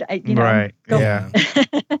whatever. Right. Go. Yeah.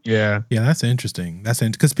 Yeah. Yeah. That's interesting.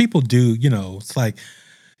 Because people do, it's like,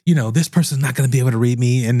 this person's not going to be able to read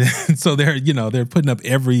me. And so they're putting up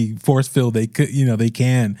every force field they could, they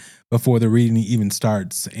can before the reading even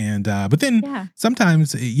starts. And, but then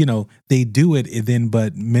sometimes, they do it and then,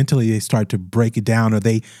 but mentally they start to break it down, or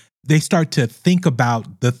they start to think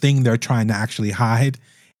about the thing they're trying to actually hide.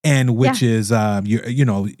 And which is, I've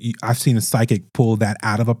seen a psychic pull that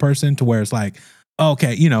out of a person to where it's like,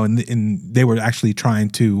 okay, and they were actually trying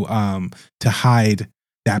to hide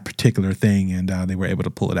that particular thing, and they were able to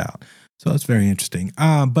pull it out. So it's very interesting.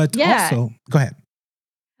 But also, go ahead.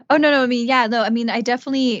 Oh, no. I mean, yeah, no, I mean, I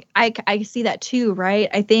definitely, I see that too, right?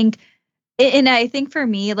 I think, and I think for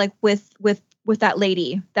me, like with that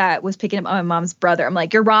lady that was picking up my mom's brother, I'm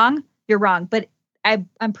like, you're wrong. But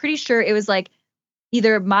I'm pretty sure it was like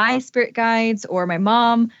either my spirit guides or my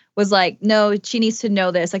mom was like, no, she needs to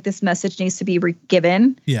know this. Like this message needs to be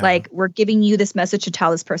given. Yeah. Like we're giving you this message to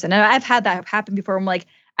tell this person. And I've had that happen before. I'm like,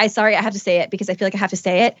 I have to say it because I feel like I have to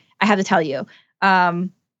say it. I have to tell you.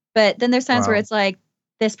 But then there's times where it's like,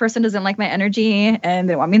 this person doesn't like my energy and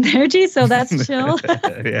they want me in the energy. So that's chill.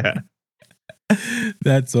 Yeah.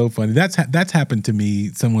 That's so funny. That's happened to me.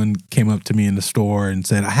 Someone came up to me in the store and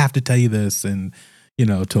said, I have to tell you this. And,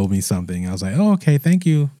 told me something. I was like, oh, okay, thank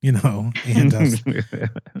you. And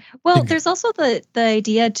well, there's also the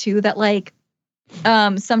idea too, that like,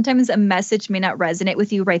 sometimes a message may not resonate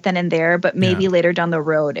with you right then and there, but maybe later down the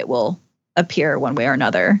road, it will appear one way or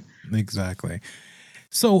another. Exactly.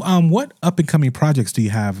 So, what up and coming projects do you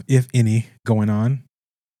have, if any, going on?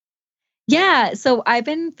 Yeah, so I've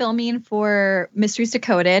been filming for Mysteries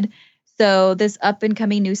Decoded. So this up and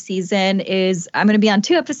coming new season I'm going to be on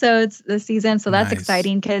 2 episodes this season. So that's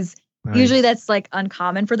exciting because usually that's like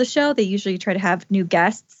uncommon for the show. They usually try to have new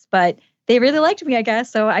guests, but they really liked me, I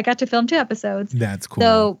guess. So I got to film 2 episodes. That's cool.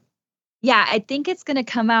 So yeah, I think it's going to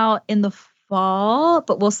come out in the fall,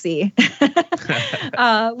 but we'll see.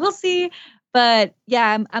 We'll see. But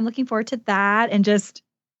yeah, I'm looking forward to that and just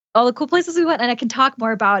all the cool places we went. And I can talk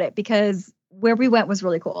more about it because where we went was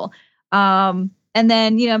really cool. And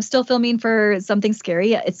then, I'm still filming for Something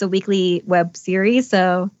Scary. It's a weekly web series.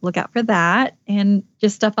 So look out for that and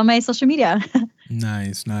just stuff on my social media.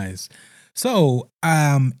 Nice. So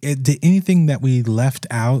did anything that we left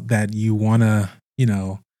out that you want to,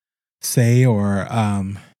 say or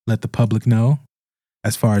let the public know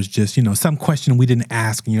as far as just, some question we didn't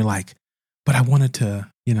ask and you're like, but I wanted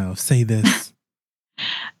to, say this.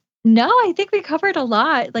 No, I think we covered a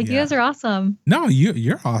lot. Like you guys are awesome. No,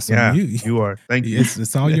 you're awesome. Yeah, you are. Thank you.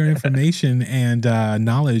 It's all your information and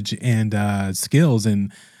knowledge and skills.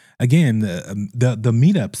 And again, the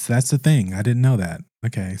meetups, that's the thing. I didn't know that.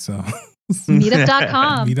 Okay, so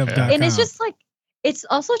meetup.com. Meetup.com. And it's just like, it's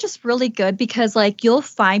also just really good because like you'll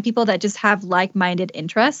find people that just have like-minded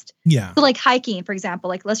interest. Yeah. So like hiking, for example,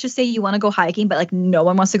 like let's just say you want to go hiking, but like no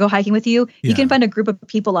one wants to go hiking with you. You can find a group of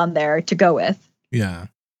people on there to go with. Yeah.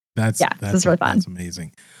 That's really fun. That's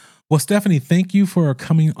amazing. Well, Steffany, thank you for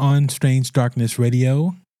coming on Strange Darkness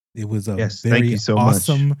Radio. It was a very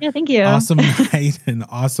awesome, thank you. Awesome night and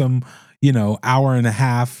awesome, hour and a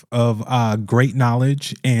half of great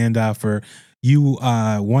knowledge. And for you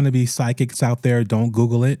wannabe psychics out there, don't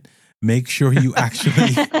Google it. Make sure you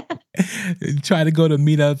actually try to go to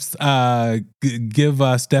meetups. Give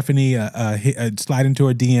Steffany a slide into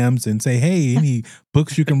her DMs and say, hey, any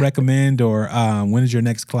books you can recommend or when is your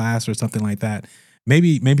next class or something like that.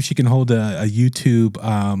 Maybe she can hold a YouTube,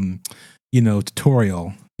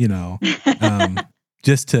 tutorial,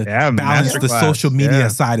 just to balance the social media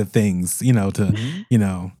side of things,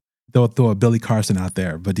 to, throw a Billy Carson out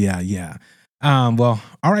there. But yeah. Well,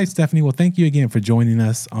 all right, Steffany. Well, thank you again for joining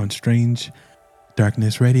us on Strange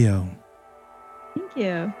Darkness Radio. Thank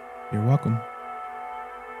you. You're welcome.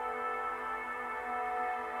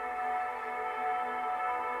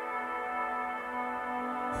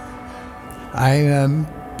 I am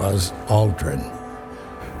Buzz Aldrin,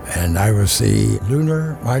 and I was the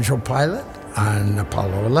lunar module pilot on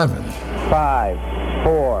Apollo 11. 5,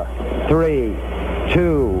 4, 3,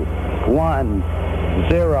 2, 1,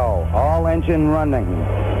 0. All engine running.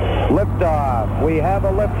 Liftoff. We have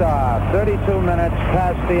a liftoff. 32 minutes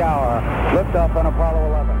past the hour. Liftoff on Apollo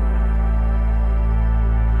 11.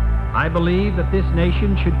 I believe that this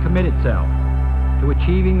nation should commit itself to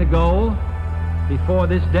achieving the goal before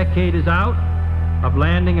this decade is out of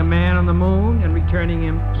landing a man on the moon and returning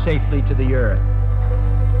him safely to the earth.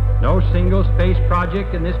 No single space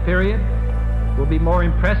project in this period will be more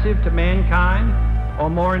impressive to mankind or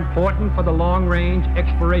more important for the long-range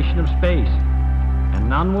exploration of space, and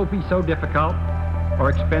none will be so difficult or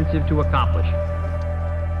expensive to accomplish.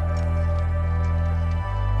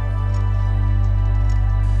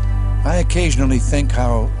 I occasionally think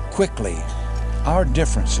how quickly our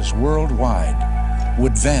differences worldwide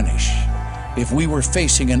would vanish if we were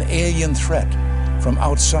facing an alien threat from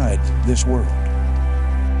outside this world.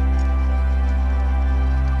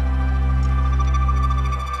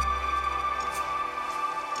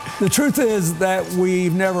 The truth is that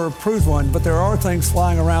we've never proved one, but there are things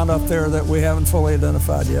flying around up there that we haven't fully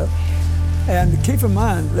identified yet. And keep in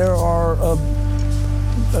mind, there are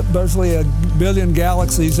basically 1 billion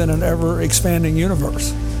galaxies in an ever-expanding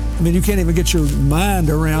universe. I mean, you can't even get your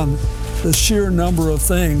mind around the sheer number of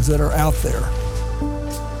things that are out there.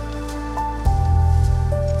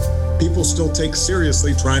 People still take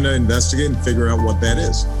seriously trying to investigate and figure out what that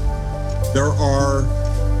is.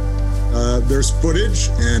 There's footage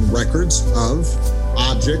and records of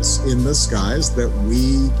objects in the skies that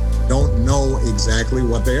we don't know exactly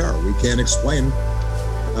what they are. We can't explain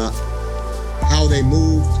how they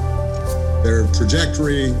moved, their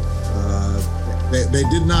trajectory. They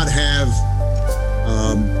did not have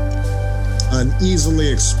an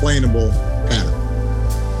easily explainable pattern.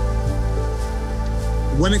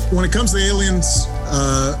 When it comes to aliens,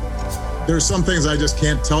 there's some things I just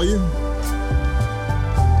can't tell you.